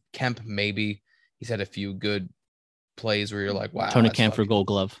 like I said, Kemp, maybe he's had a few good plays where you're like, wow. Tony Kemp for Gold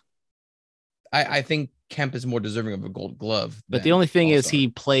Glove. I think Kemp is more deserving of a Gold Glove. But the only thing is he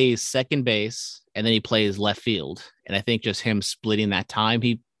plays second base and then he plays left field. And I think just him splitting that time,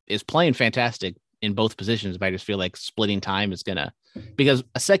 he is playing fantastic in both positions. But I just feel like splitting time is because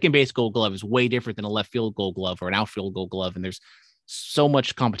a second base Gold Glove is way different than a left field Gold Glove or an outfield Gold Glove. And there's so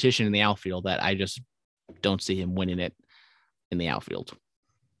much competition in the outfield that I just don't see him winning it in the outfield.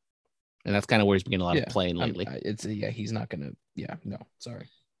 And that's kind of where he's been getting a lot of playing lately. He's not going to, no, sorry.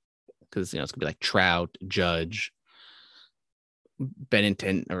 Because, it's going to be like Trout, Judge,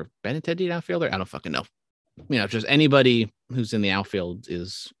 Benintendi outfielder. I don't fucking know. Just anybody who's in the outfield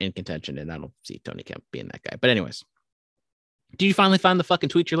is in contention, and I don't see Tony Kemp being that guy. But anyways, did you finally find the fucking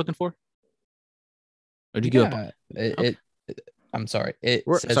tweet you're looking for? Or did you give up? I'm sorry.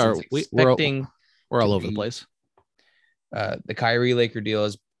 We're all over the place. The Kyrie Laker deal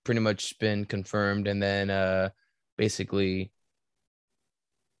has pretty much been confirmed, and then basically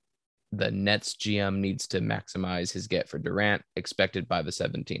the Nets GM needs to maximize his get for Durant, expected by the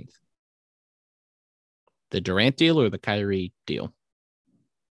 17th. The Durant deal or the Kyrie deal?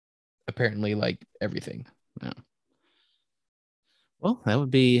 Apparently, like everything. Yeah. Well, that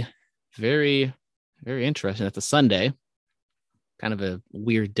would be very, very interesting. It's a Sunday, kind of a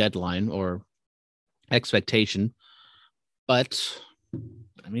weird deadline or expectation, but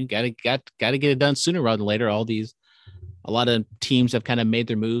I mean, gotta get it done sooner rather than later. A lot of teams have kind of made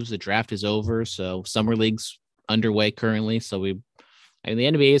their moves. The draft is over, so summer league's underway currently. So we I mean,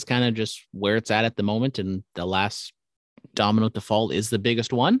 the NBA is kind of just where it's at the moment, and the last domino to fall is the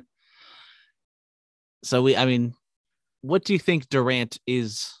biggest one. So I mean, what do you think Durant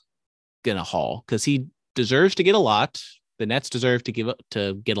is gonna haul? Because he deserves to get a lot. The Nets deserve to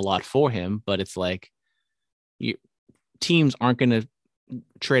get a lot for him, but it's like teams aren't gonna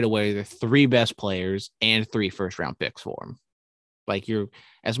trade away their three best players and 3 first-round picks for him. Like, you're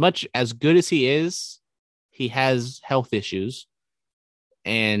as much as good as he is, he has health issues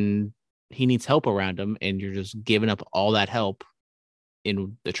and he needs help around him, and you're just giving up all that help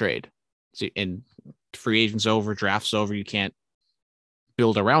in the trade. So, and free agents over, drafts over, you can't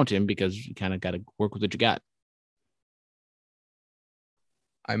build around him because you kind of got to work with what you got.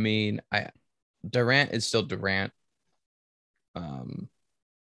 I mean, Durant is still Durant.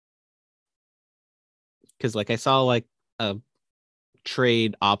 Because like I saw like a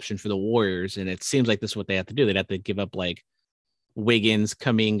trade option for the Warriors, and it seems like this is what they have to do. They'd have to give up like Wiggins,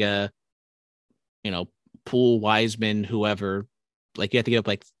 Kuminga, Poole, Wiseman, whoever. Like, you have to get up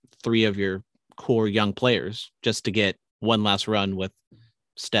like 3 of your core young players just to get one last run with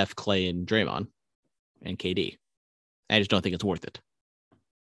Steph, Clay, and Draymond and KD. I just don't think it's worth it.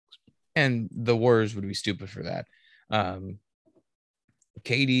 And the Warriors would be stupid for that.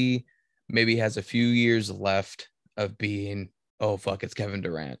 KD maybe has a few years left of being, oh, fuck, it's Kevin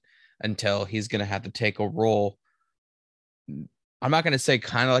Durant, until he's going to have to take a role. I'm not going to say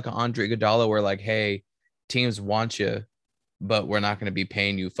kind of like an Andre Iguodala where like, hey, teams want you, but we're not going to be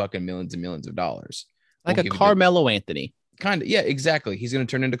paying you fucking millions and millions of dollars. Like a Carmelo Anthony. Kind of. Yeah, exactly. He's going to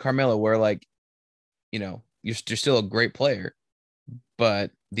turn into Carmelo where like, you're still a great player,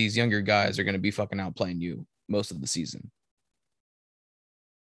 but these younger guys are going to be fucking outplaying you most of the season.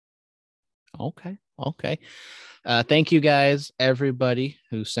 Okay. Thank you guys, everybody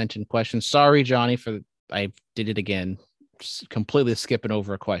who sent in questions. Sorry, Johnny, I did it again. Just completely skipping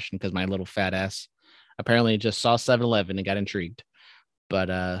over a question because my little fat ass apparently just saw 7-Eleven and got intrigued. But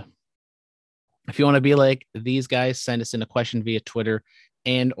if you want to be like these guys, send us in a question via Twitter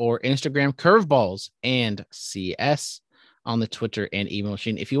and or Instagram, Curveballs and CS on the Twitter and email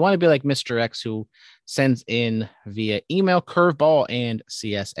machine. If you want to be like Mr. X, who sends in via email, curveball and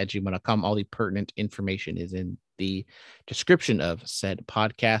cs@gmail.com. All the pertinent information is in the description of said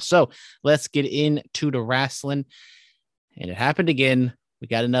podcast. So let's get into the wrestling. And it happened again. We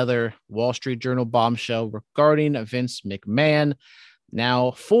got another Wall Street Journal bombshell regarding Vince McMahon. Now,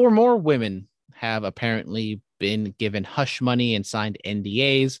 4 more women have apparently been given hush money and signed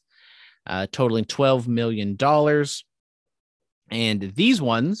NDAs, totaling $12 million. And these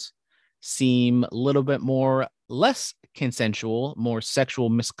ones seem a little bit less consensual, more sexual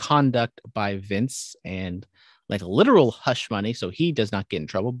misconduct by Vince and like literal hush money. So he does not get in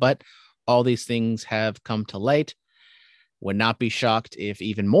trouble, but all these things have come to light. Would not be shocked if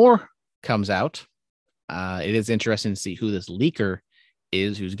even more comes out. It is interesting to see who this leaker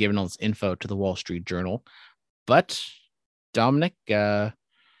is, who's giving all this info to the Wall Street Journal. But Dominic,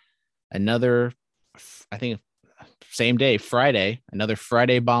 another, I think, same day, Friday, another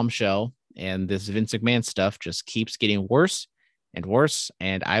Friday bombshell, and this Vince McMahon stuff just keeps getting worse and worse.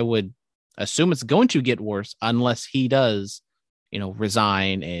 And I would assume it's going to get worse unless he does,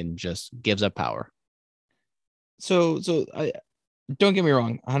 resign and just gives up power. So I don't get me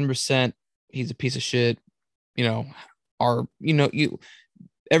wrong, 100%. He's a piece of shit.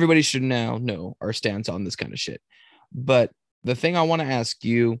 Everybody should now know our stance on this kind of shit. But the thing I want to ask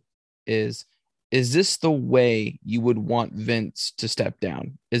you is this the way you would want Vince to step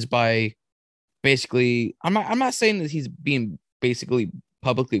down? Is by basically, I'm not saying that he's being basically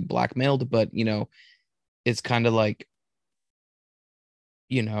publicly blackmailed, but it's kind of like,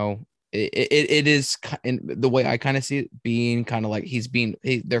 it is in the way I kind of see it, being kind of like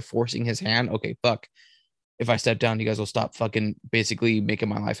they're forcing his hand. Okay, fuck. If I step down, you guys will stop fucking basically making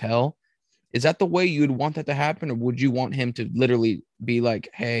my life hell. Is that the way you'd want that to happen? Or would you want him to literally be like,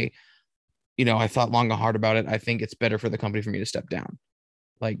 hey, I thought long and hard about it. I think it's better for the company for me to step down.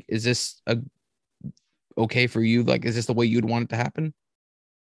 Like, is this okay for you? Like, is this the way you'd want it to happen?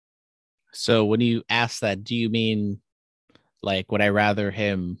 So when you ask that, do you mean like, would I rather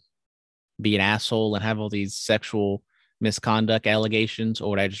him be an asshole and have all these sexual misconduct allegations,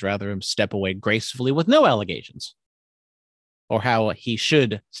 or would I just rather him step away gracefully with no allegations? Or how he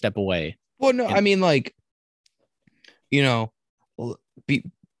should step away? Well, no, I mean, like,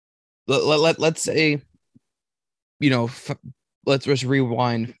 let's say, let's just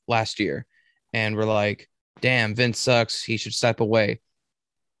rewind last year, and we're like, damn, Vince sucks. He should step away.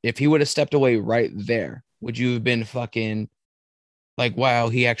 If he would have stepped away right there, would you have been fucking like, wow,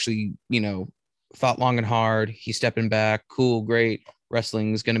 he actually, thought long and hard. He's stepping back. Cool, great.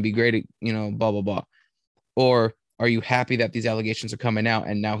 wrestling is going to be great, blah, blah, blah? Or are you happy that these allegations are coming out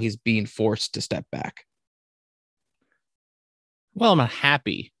and now he's being forced to step back? Well, I'm not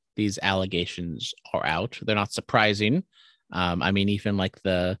happy these allegations are out. They're not surprising. I mean, even like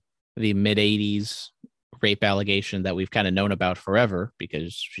the mid 80s rape allegation that we've kind of known about forever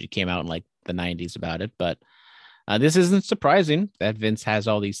because she came out in like the 90s about it. But this isn't surprising that Vince has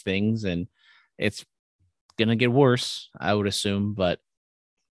all these things, and it's going to get worse, I would assume. But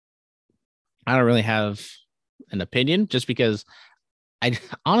I don't really have an opinion just because I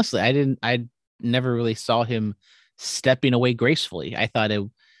honestly, I never really saw him stepping away gracefully. I thought it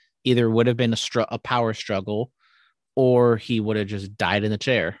either would have been a power struggle or he would have just died in the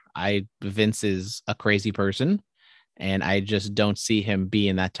chair. Vince is a crazy person, and I just don't see him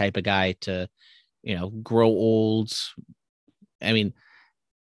being that type of guy to, grow old. I mean,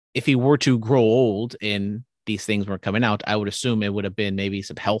 if he were to grow old and these things were coming out, I would assume it would have been maybe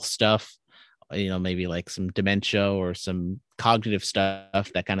some health stuff, maybe like some dementia or some cognitive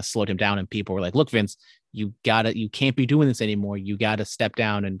stuff that kind of slowed him down. And people were like, look, Vince, you can't be doing this anymore. You got to step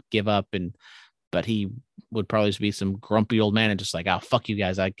down and give up. But he would probably be some grumpy old man and just like, oh, fuck you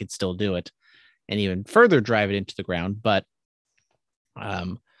guys. I could still do it and even further drive it into the ground. But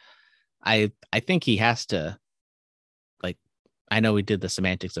I think he has to, like, I know he did the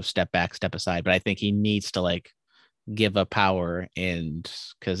semantics of step back, step aside, but I think he needs to like give up power, and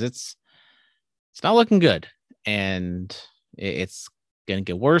because it's not looking good, and it's going to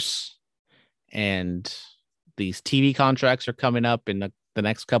get worse. And these TV contracts are coming up in the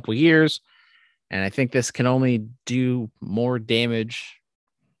next couple of years. And I think this can only do more damage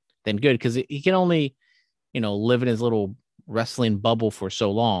than good because he can only, live in his little wrestling bubble for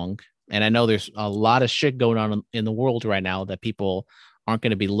so long. And I know there's a lot of shit going on in the world right now that people aren't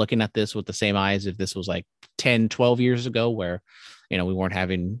going to be looking at this with the same eyes if this was like 10, 12 years ago where, we weren't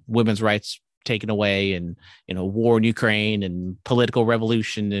having women's rights taken away and, war in Ukraine and political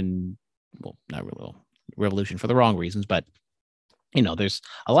revolution and, well, not really revolution for the wrong reasons, but there's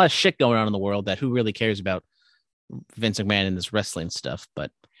a lot of shit going on in the world that who really cares about Vince McMahon and this wrestling stuff.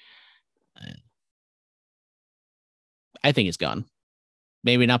 But I think it's gone.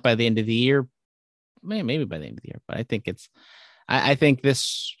 Maybe not by the end of the year. Maybe by the end of the year. But I think I think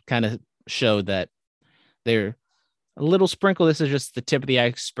this kind of showed that they're a little sprinkle. This is just the tip of the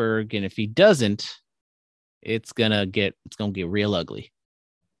iceberg. And if he doesn't, it's gonna get real ugly.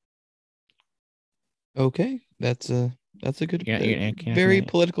 Okay. That's a good, very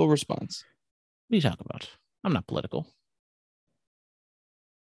political response. What are you talking about? I'm not political.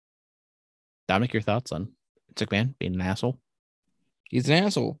 Dominic, your thoughts on Vince McMahon being an asshole? He's an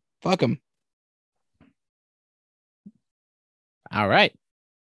asshole. Fuck him. All right.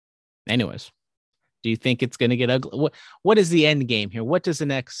 Anyways, do you think it's going to get ugly? What is the end game here? What does the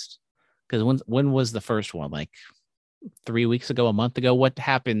next? Because when was the first one? Like 3 weeks ago, a month ago? What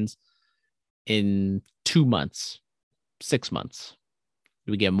happens in 2 months, 6 months?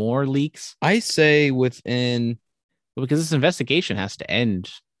 Do we get more leaks? I say within, because this investigation has to end.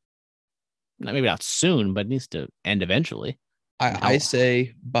 Maybe not soon, but it needs to end eventually. I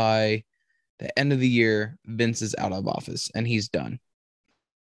say by the end of the year, Vince is out of office and he's done.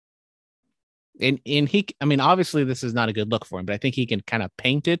 And he, I mean, obviously this is not a good look for him, but I think he can kind of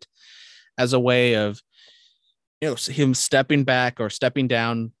paint it as a way of, him stepping back or stepping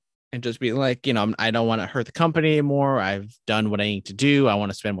down and just be like, I don't want to hurt the company anymore. I've done what I need to do. I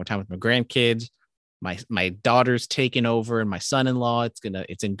want to spend more time with my grandkids. My daughter's taking over and my son-in-law,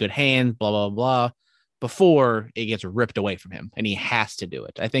 it's in good hands, blah, blah, blah, before it gets ripped away from him. And he has to do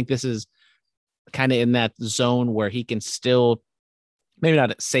it. I think this is kind of in that zone where he can still, maybe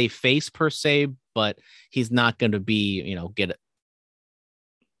not save face per se, but he's not going to be, get,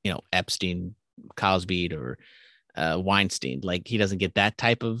 Epstein, Cosby, or Weinstein. Like, he doesn't get that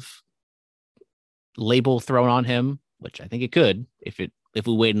type of label thrown on him, which I think it could if we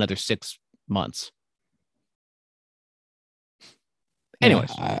wait another 6 months.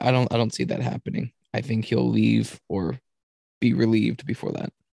 Anyways, yeah, I don't see that happening. I think he'll leave or be relieved before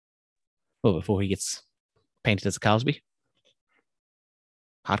that. Well, before he gets painted as a Cosby,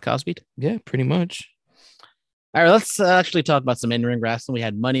 hot Cosby. Yeah, pretty much. All right, let's actually talk about some in-ring wrestling. We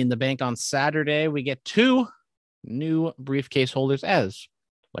had Money in the Bank on Saturday. We get 2 new briefcase holders. As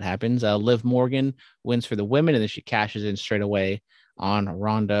what happens, Liv Morgan wins for the women, and then she cashes in straight away on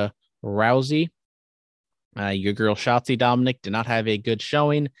Ronda Rousey. Your girl Shotzi, Dominic, did not have a good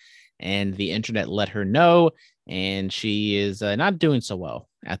showing, and the internet let her know, and she is not doing so well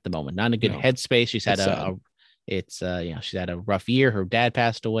at the moment. Not in a good headspace. She's had she's had a rough year. Her dad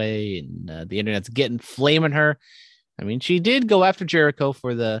passed away, and the internet's flaming her. I mean, she did go after Jericho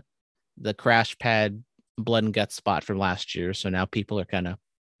for the crash pad blood and guts spot from last year. So now people are kind of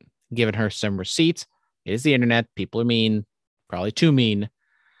giving her some receipts. It is the internet. People are mean, probably too mean.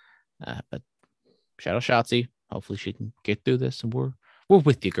 But shout out Shotzi. Hopefully she can get through this, and we're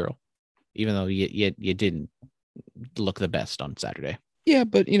with you, girl. Even though you didn't look the best on Saturday. Yeah,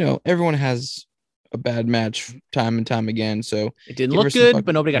 but everyone has a bad match time and time again. So it didn't look good,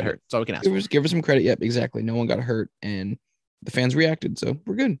 but nobody got hurt. That's all we can ask. Give her some credit. Yep, exactly. No one got hurt, and the fans reacted, so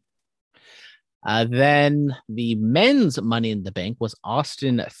we're good. Then the men's Money in the Bank was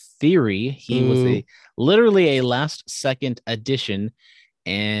Austin Theory. He was literally a last second addition,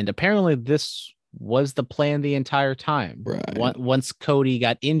 and apparently this was the plan the entire time. Right. Once Cody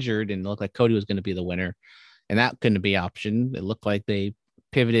got injured and it looked like Cody was going to be the winner, and that couldn't be an option. It looked like they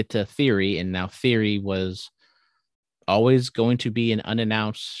pivoted to Theory, and now Theory was always going to be an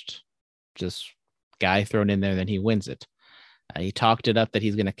unannounced just guy thrown in there, and then he wins it. He talked it up that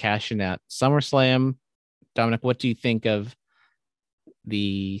he's going to cash in at SummerSlam. Dominic, what do you think of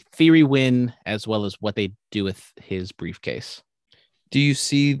the Theory win as well as what they do with his briefcase? Do you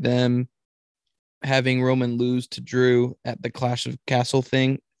see them having Roman lose to Drew at the Clash of Castle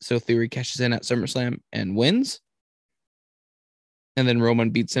thing? So Theory cashes in at SummerSlam and wins? And then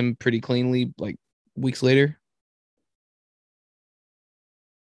Roman beats him pretty cleanly like weeks later?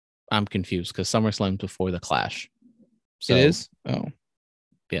 I'm confused because SummerSlam's before the Clash. So, it is? Oh.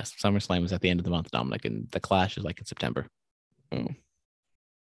 Yes, SummerSlam is at the end of the month, Dominic, and the Clash is like in September. Oh.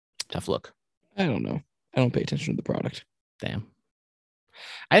 Tough look. I don't know. I don't pay attention to the product. Damn.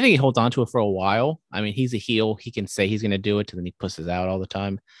 I think he holds on to it for a while. I mean, he's a heel. He can say he's going to do it, and then he pusses out all the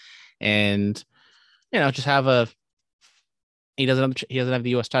time. And, just have he doesn't have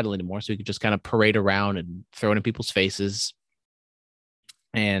the U.S. title anymore, so he could just kind of parade around and throw it in people's faces.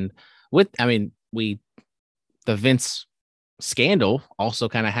 And the Vince scandal also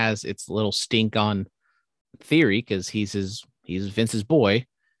kind of has its little stink on Theory because he's Vince's boy.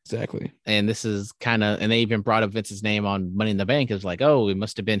 Exactly. And this is and they even brought up Vince's name on Money in the Bank. It's like, oh, it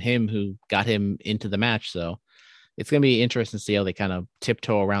must have been him who got him into the match. So it's going to be interesting to see how they kind of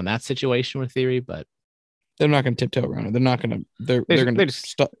tiptoe around that situation with Theory, but they're not going to tiptoe around it. They're not going to, they're going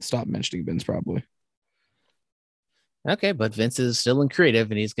to stop mentioning Vince probably. Okay. But Vince is still in creative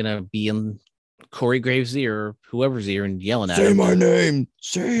and he's going to be in Corey Graves' ear or whoever's ear and yelling at him. Say my name.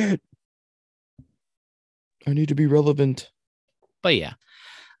 Say it. I need to be relevant. But yeah,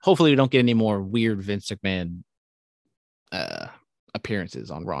 hopefully we don't get any more weird Vince McMahon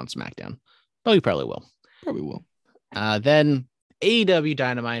appearances on Raw and SmackDown. But we probably will. Probably will. Then AEW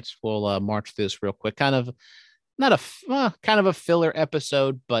Dynamite. We'll march through this real quick. Kind of a filler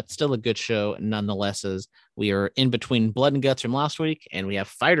episode, but still a good show nonetheless, as we are in between Blood and Guts from last week and we have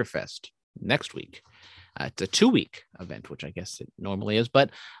Fyter Fest next week. It's a 2-week event, which I guess it normally is, but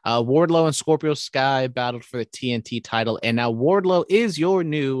Wardlow and Scorpio Sky battled for the TNT title, and now Wardlow is your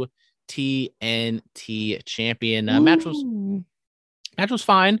new TNT champion. Match was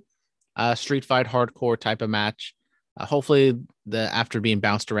fine. Street fight, hardcore type of match. Hopefully, after being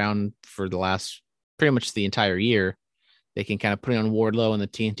bounced around for the last pretty much the entire year, they can kind of put it on Wardlow, and the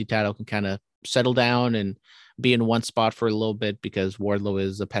TNT title can kind of settle down and be in one spot for a little bit, because Wardlow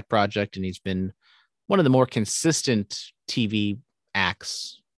is a pet project and he's been one of the more consistent TV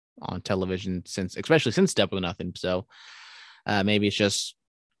acts on television especially since Double or Nothing. So maybe it's just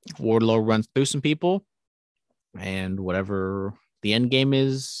Wardlow runs through some people and whatever the end game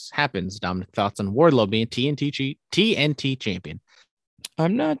happens. Dominic, thoughts on Wardlow being TNT champion?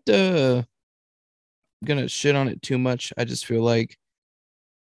 I'm not gonna shit on it too much. I just feel like,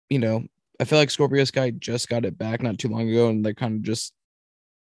 I feel like Scorpio Sky just got it back not too long ago, and they're kind of just,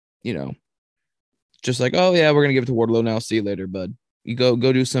 just like, oh yeah, we're gonna give it to Wardlow now. See you later, bud. You go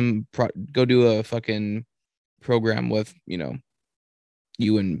do a fucking program with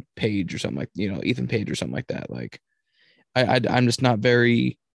you and Page or something like Ethan Page or something like that. Like, I'm just not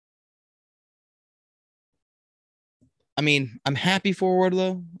very. I mean, I'm happy for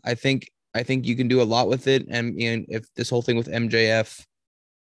Wardlow. I think you can do a lot with it, and if this whole thing with MJF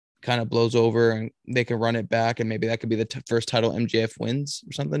kind of blows over and they can run it back, and maybe that could be the first title MJF wins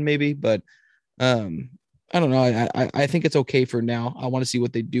or something, maybe. But I don't know. I think it's okay for now. I want to see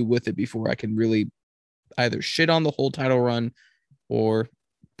what they do with it before I can really either shit on the whole title run or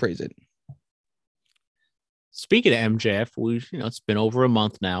praise it. Speaking of MJF, it's been over a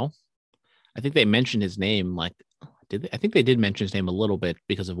month now. I think they mentioned his name. I think they did mention his name a little bit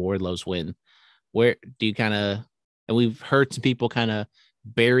because of Wardlow's win. Where do you and we've heard some people kind of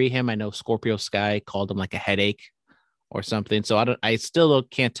bury him. I know Scorpio Sky called him like a headache or something. So I still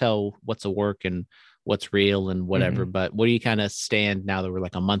can't tell what's a work and what's real and whatever. But where do you kind of stand now that we're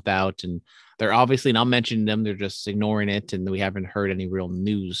like a month out and they're obviously not mentioning them, they're just ignoring it, and we haven't heard any real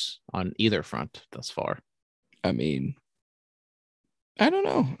news on either front thus far. I mean, I don't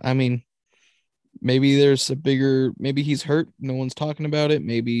know. I mean, maybe there's a bigger, maybe he's hurt. No one's talking about it.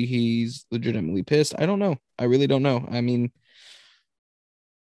 Maybe he's legitimately pissed. I don't know. I really don't know. I mean,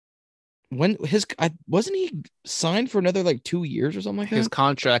 when wasn't he signed for another like 2 years or something like that? His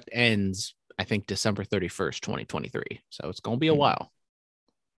contract ends, I think, December 31st, 2023. So it's going to be a while.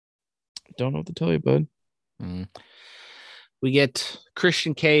 Don't know what to tell you, bud. We get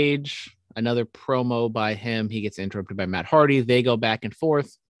Christian Cage, another promo by him. He gets interrupted by Matt Hardy. They go back and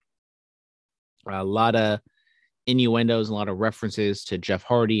forth. A lot of innuendos, a lot of references to Jeff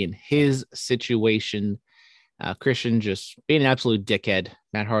Hardy and his situation. Christian just being an absolute dickhead.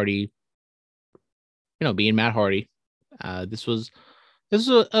 Matt Hardy, being Matt Hardy. This was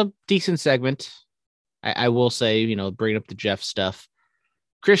a decent segment. I will say, bringing up the Jeff stuff.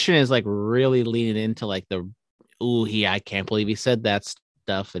 Christian is like really leaning into like I can't believe he said that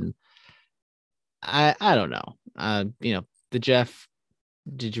stuff. And I don't know. The Jeff,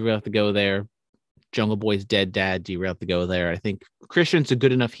 did you really have to go there? Jungle Boy's dead dad, do you really have to go there? I think Christian's a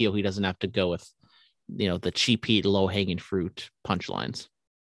good enough heel. He doesn't have to go with, the cheap heat, low hanging fruit punchlines.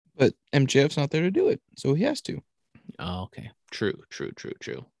 But MJF's not there to do it, so he has to. Oh, okay. True.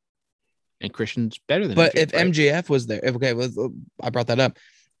 And Christian's better than But MJF, if right? MJF was there, I brought that up.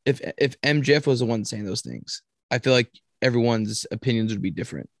 If MJF was the one saying those things, I feel like everyone's opinions would be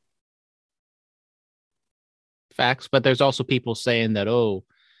different. Facts, but there's also people saying that,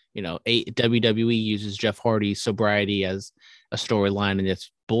 WWE uses Jeff Hardy's sobriety as a storyline and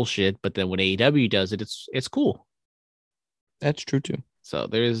it's bullshit. But then when AEW does it, it's cool. That's true too. So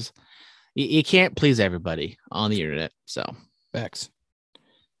you can't please everybody on the internet. So facts.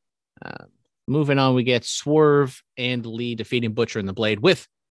 Moving on, we get Swerve and Lee defeating Butcher and the Blade with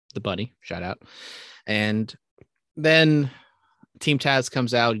the Bunny. Shout out. And then Team Taz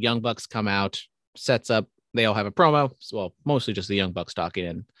comes out. Young Bucks come out, sets up. They all have a promo. Well, mostly just the Young Bucks talking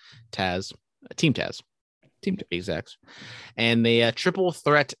and Team Taz. Team exacts. And the triple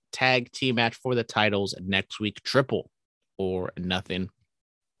threat tag team match for the titles next week. Triple or nothing.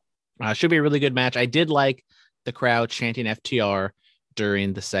 Should be a really good match. I did like the crowd chanting FTR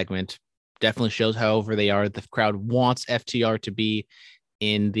during the segment. Definitely shows how over they are. The crowd wants FTR to be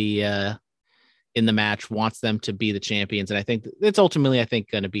in the match, wants them to be the champions. And I think it's ultimately,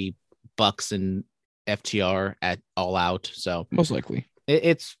 going to be Bucks and FTR at All Out. So most likely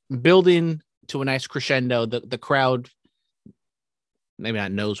it's building to a nice crescendo. The crowd maybe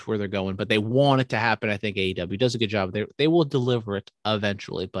not knows where they're going, but they want it to happen. I think AEW does a good job. They will deliver it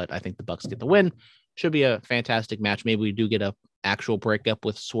eventually, but I think the Bucks get the win. Should be a fantastic match. Maybe we do get a actual breakup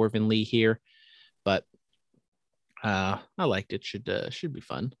with Swerve and Lee here, but I liked it. Should be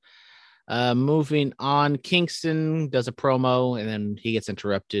fun. Moving on, Kingston does a promo and then he gets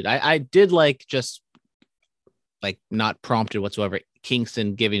interrupted. I did just not prompted whatsoever.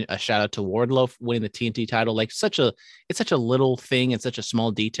 Kingston giving a shout out to Wardlow winning the TNT title. It's such a little thing and such a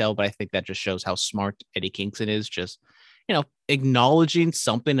small detail, but I think that just shows how smart Eddie Kingston is. Just, acknowledging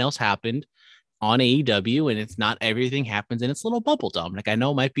something else happened on AEW and it's not everything happens in its little bubble dome. I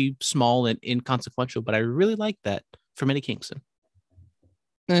know it might be small and inconsequential, but I really like that from Eddie Kingston.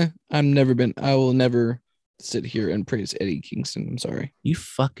 I will never sit here and praise Eddie Kingston. I'm sorry. You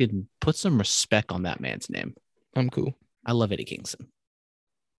fucking put some respect on that man's name. I'm cool. I love Eddie Kingston.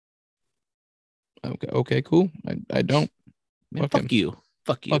 Okay, cool. I don't. Man, fuck you.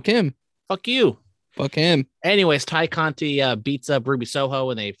 Fuck him. Fuck you. Fuck him. Anyways, Ty Conti beats up Ruby Soho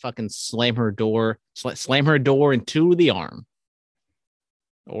and they fucking slam her door into the arm.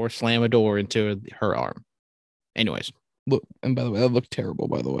 Or slam a door into her arm. Anyways. Look, and by the way, that looked terrible,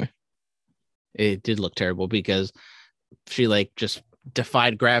 by the way. It did look terrible because she just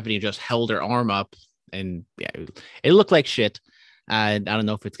defied gravity and just held her arm up. And yeah, it looked like shit. I don't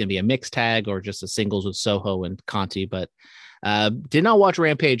know if it's going to be a mixed tag or just a singles with Soho and Conti, but did not watch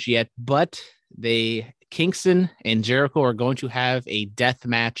Rampage yet. But Kingston and Jericho are going to have a death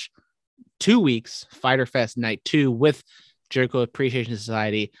match 2 weeks, Fyter Fest Night 2 with Jericho Appreciation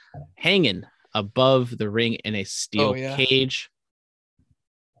Society hanging above the ring in a steel cage.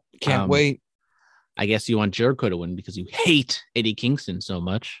 Can't wait. I guess you want Jericho to win because you hate Eddie Kingston so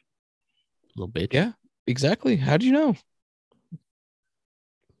much. Little bitch. Yeah, exactly. How do you know?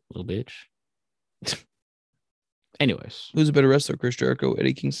 Little bitch. Anyways. Who's a better wrestler, Chris Jericho,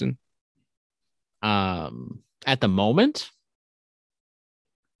 Eddie Kingston? At the moment.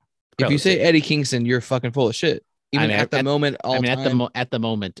 If you say Eddie Kingston, you're fucking full of shit. Even mean, at the moment, all time. at the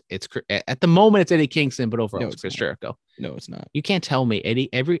moment, at the moment it's Eddie Kingston, but overall No, it's it's Chris not. Jericho. No, it's not. You can't tell me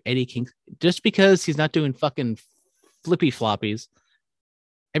Eddie Kingston just because he's not doing fucking flippy floppies.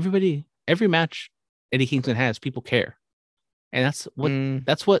 Every match Eddie Kingston has, people care, and that's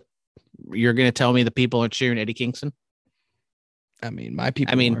what you're gonna tell me. The people are cheering Eddie Kingston. I mean, my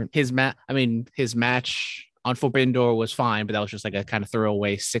people aren't. His match on Forbidden Door was fine, but that was just like a kind of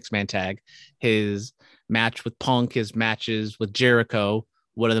throwaway 6-man tag. His match with Punk, his matches with Jericho,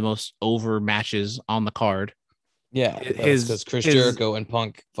 one of the most over matches on the card. Yeah, that's because Chris Jericho and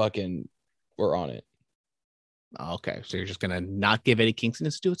Punk fucking were on it. Okay, so you're just gonna not give Eddie Kingston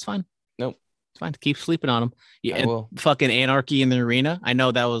his due? It's fine. Nope, it's fine. Keep sleeping on him. Yeah, I will. Fucking Anarchy in the Arena. I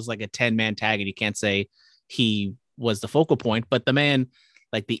know that was like a 10-man tag, and you can't say he was the focal point, but the man,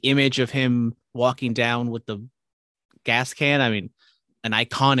 like the image of him walking down with the gas can. I mean, an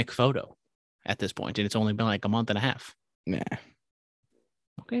iconic photo at this point, and it's only been like a month and a half. Nah.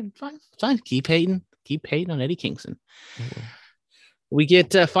 Okay, fine. Keep hating on Eddie Kingston. We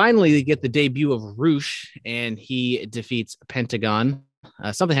get finally the debut of Roosh, and he defeats Pentagon.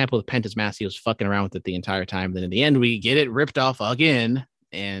 Something happened with Penta's mask. He was fucking around with it the entire time. Then in the end, we get it ripped off again,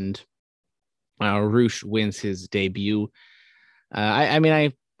 and Roosh wins his debut. I mean,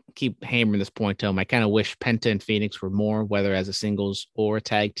 I keep hammering this point home. I kind of wish Penta and Phoenix were more, whether as a singles or a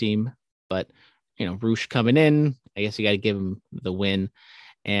tag team. But Roosh coming in, I guess you got to give him the win.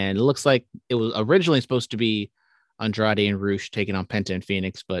 And it looks like it was originally supposed to be Andrade and Roosh taking on Penta and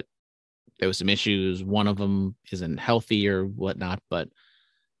Phoenix, but there was some issues. One of them isn't healthy or whatnot. But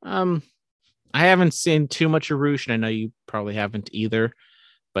I haven't seen too much of Roosh, and I know you probably haven't either.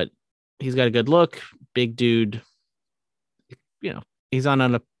 But he's got a good look, big dude. He's on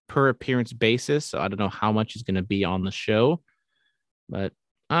a per appearance basis, so I don't know how much he's going to be on the show. But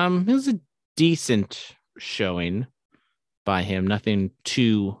it was a decent showing by him. Nothing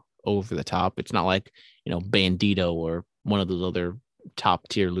too over the top. It's not like Bandito or one of those other top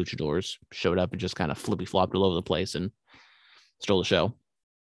tier luchadors showed up and just kind of flippy flopped all over the place and stole the show.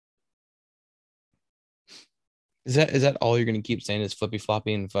 Is that all you're gonna keep saying is flippy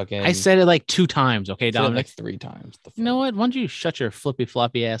floppy and fucking? I said it like 2 times, okay, Dominic? Like 3 times. You know what? Why don't you shut your flippy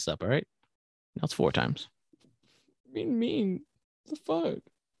floppy ass up? All right, now it's 4 times. Mean. The fuck.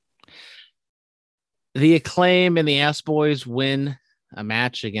 The Acclaim and the Ass Boys win a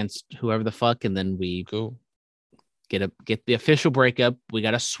match against whoever the fuck, and then we get the official breakup. We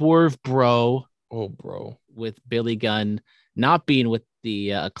got a Swerve Bro. Oh, bro. With Billy Gunn not being with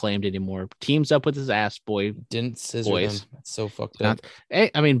the Acclaimed anymore. Teams up with his Ass Boy. Didn't scissor him. That's so fucked up.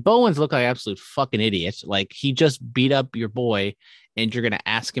 I mean, Bowens looked like an absolute fucking idiot. Like, he just beat up your boy, and you're going to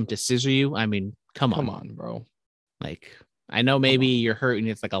ask him to scissor you? I mean, come on, bro. Like, I know maybe you're hurting.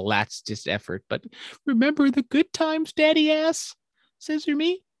 It's like a last ditch effort, but remember the good times, daddy ass? Scissor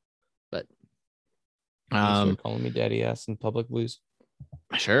me. But calling me daddy ass in public, please.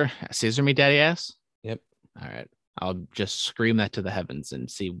 Sure. Scissor me, daddy ass. Yep. All right. I'll just scream that to the heavens and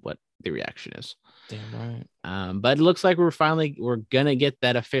see what the reaction is. Damn right. But it looks like we're gonna get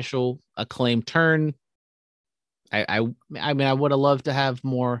that official Acclaim turn. I mean, I would have loved to have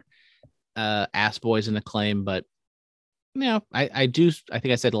more Ass Boys in Acclaim, but I think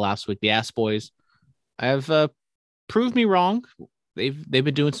I said last week, the Ass Boys have proved me wrong. They've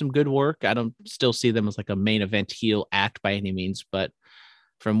been doing some good work. I don't still see them as like a main event heel act by any means, but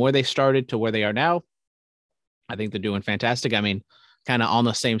from where they started to where they are now, I think they're doing fantastic. I mean, kind of on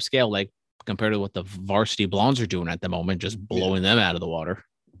the same scale, like compared to what the Varsity Blondes are doing at the moment, just blowing them out of the water.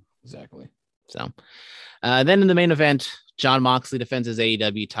 Exactly. So then in the main event, Jon Moxley defends his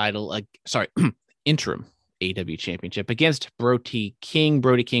AEW title, interim AEW championship against Brody King.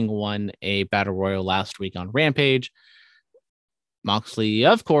 Brody King won a battle royal last week on Rampage. Moxley,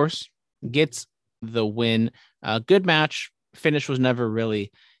 of course, gets the win. Good match. Finish was never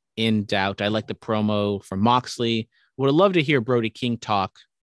really in doubt. I like the promo from Moxley. Would have loved to hear Brody King talk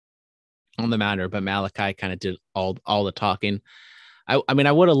on the matter, but Malachi kind of did all the talking. I mean,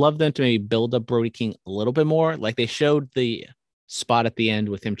 I would have loved them to maybe build up Brody King a little bit more. Like they showed the spot at the end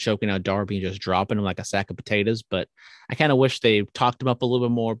with him choking out Darby and just dropping him like a sack of potatoes, but I kind of wish they talked him up a little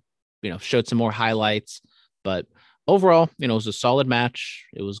bit more, showed some more highlights. But overall, it was a solid match.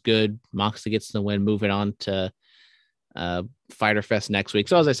 It was good. Moxley gets the win, moving on to Fyter Fest next week.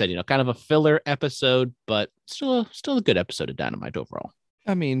 So as I said, kind of a filler episode, but still a good episode of Dynamite overall.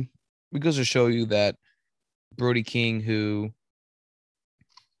 I mean, it goes to show you that Brody King, who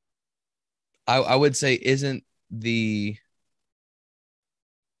I would say isn't the,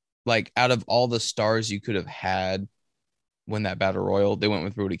 like, out of all the stars you could have had when that battle royal, they went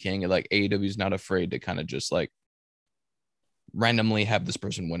with Brody King, and like AEW is not afraid to kind of just like randomly have this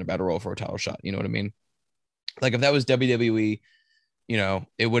person win a battle royal for a title shot. You know what I mean? Like if that was WWE, you know,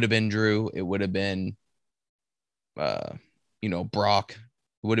 it would have been Drew. It would have been, you know, Brock.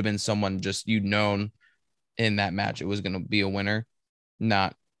 It would have been someone just you'd known in that match it was going to be a winner,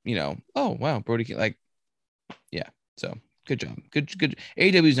 not, you know, oh, wow, Brody King. Like, yeah. So good job. Good.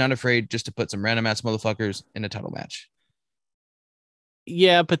 AEW is not afraid just to put some random ass motherfuckers in a title match.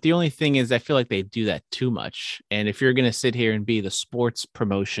 Yeah, but the only thing is, I feel like they do that too much. And if you're going to sit here and be the sports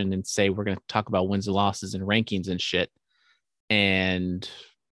promotion and say we're going to talk about wins and losses and rankings and shit, and,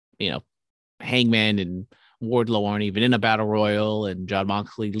 you know, Hangman and Wardlow aren't even in a battle royal, and John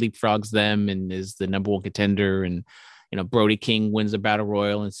Moxley leapfrogs them and is the number one contender, and, you know, Brody King wins a battle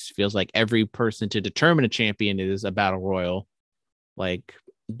royal, and it feels like every person to determine a champion is a battle royal. Like,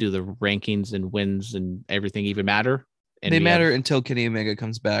 do the rankings and wins and everything even matter? And they matter until Kenny Omega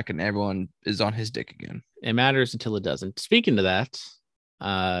comes back and everyone is on his dick again. It matters until it doesn't. Speaking of that,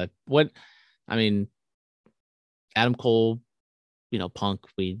 Adam Cole, you know, Punk,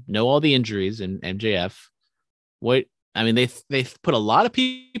 we know all the injuries, and MJF. They put a lot of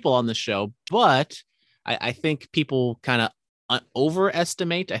people on the show, but I think people kind of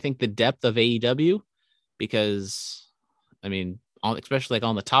overestimate, I think, the depth of AEW, because, I mean, especially like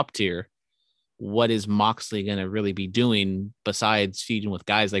on the top tier, what is Moxley going to really be doing besides feuding with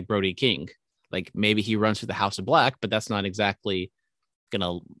guys like Brody King? Like, maybe he runs through the House of Black, but that's not exactly going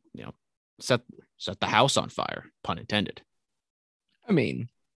to, you know, set the house on fire, pun intended. I mean,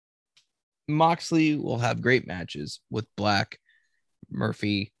 Moxley will have great matches with Black,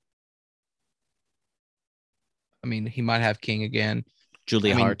 Murphy. I mean, he might have King again.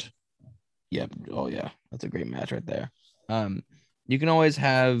 Julia Hart. Yep. Yeah. Oh, yeah. That's a great match right there. You can always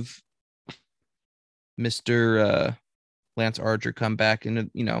have Mr. Lance Archer come back and,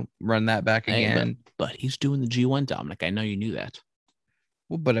 you know, run that back again. But he's doing the G1, Dominic. I know you knew that.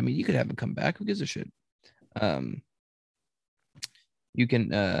 Well, but I mean, you could have him come back. Who gives a shit? You can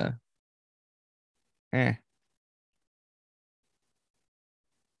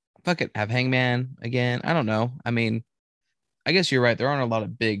fuck it, have Hangman again. I don't know. I mean, I guess you're right. There aren't a lot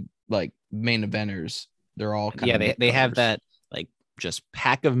of big like main eventers. They're all kind of they have that like just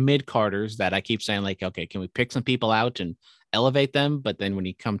pack of mid-carders that I keep saying, like, okay, can we pick some people out and elevate them? But then when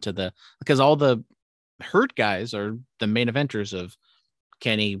you come to because all the hurt guys are the main eventers of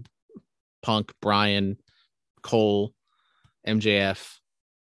Kenny, Punk, Bryan, Cole, MJF,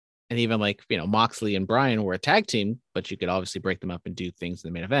 and even, like, you know, Moxley and Bryan were a tag team, but you could obviously break them up and do things in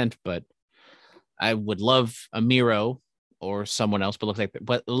the main event. But I would love a Miro or someone else, but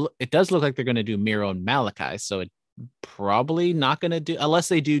it does look like they're going to do Miro and Malachi. So it probably not going to do, unless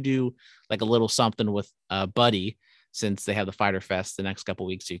they do like a little something with Buddy, since they have the Fighter Fest the next couple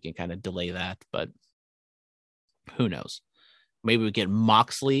weeks, so you can kind of delay that. But who knows? Maybe we get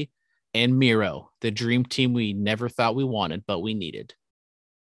Moxley and Miro, the dream team we never thought we wanted, but we needed.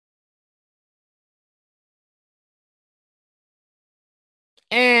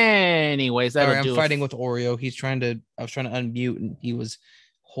 Anyways, I'm fighting with Oreo. I was trying to unmute and he was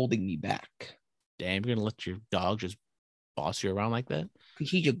holding me back. Damn, you're gonna let your dog just boss you around like that?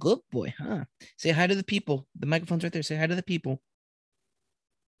 He's a good boy, huh? Say hi to the people. The microphone's right there. Say hi to the people.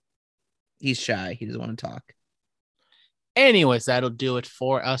 He's shy. He doesn't want to talk. Anyways, that'll do it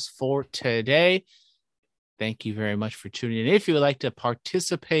for us for today. Thank you very much for tuning in. If you would like to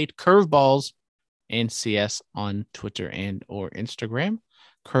participate, Curveballs and CS on Twitter and or Instagram,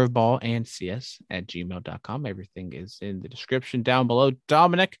 curveballandcs@gmail.com. Everything is in the description down below.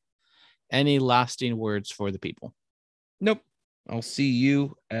 Dominic, any lasting words for the people? Nope. I'll see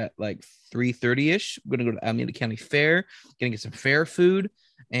you at like 3:30-ish. I'm going to go to Alameda County Fair, going to get some fair food,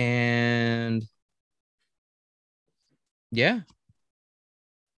 and yeah.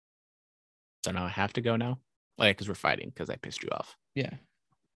 So now I have to go now? Like, because we're fighting, because I pissed you off. Yeah.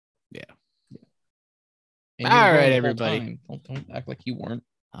 All right, everybody. Don't act like you weren't.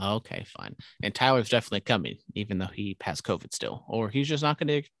 Okay, fine. And Tyler's definitely coming, even though he has COVID still. Or he's just not going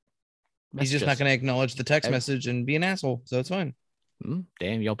to. He's just not going to acknowledge the text message and be an asshole. So it's fine.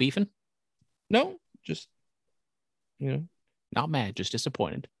 Damn, y'all beefing? No, just, you know. Not mad, just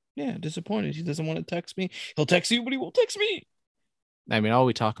disappointed. Yeah, disappointed. He doesn't want to text me. He'll text you, but he won't text me. I mean, all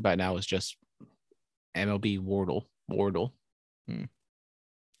we talk about now is just MLB Wardle.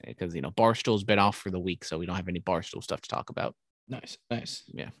 Because, you know, Barstool's been off for the week, so we don't have any Barstool stuff to talk about. Nice.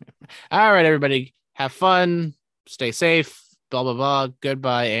 Yeah. All right, everybody. Have fun. Stay safe. Blah, blah, blah.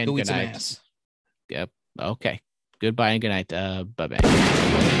 Goodbye and good night. Yep. Okay. Goodbye and good night. Bye-bye.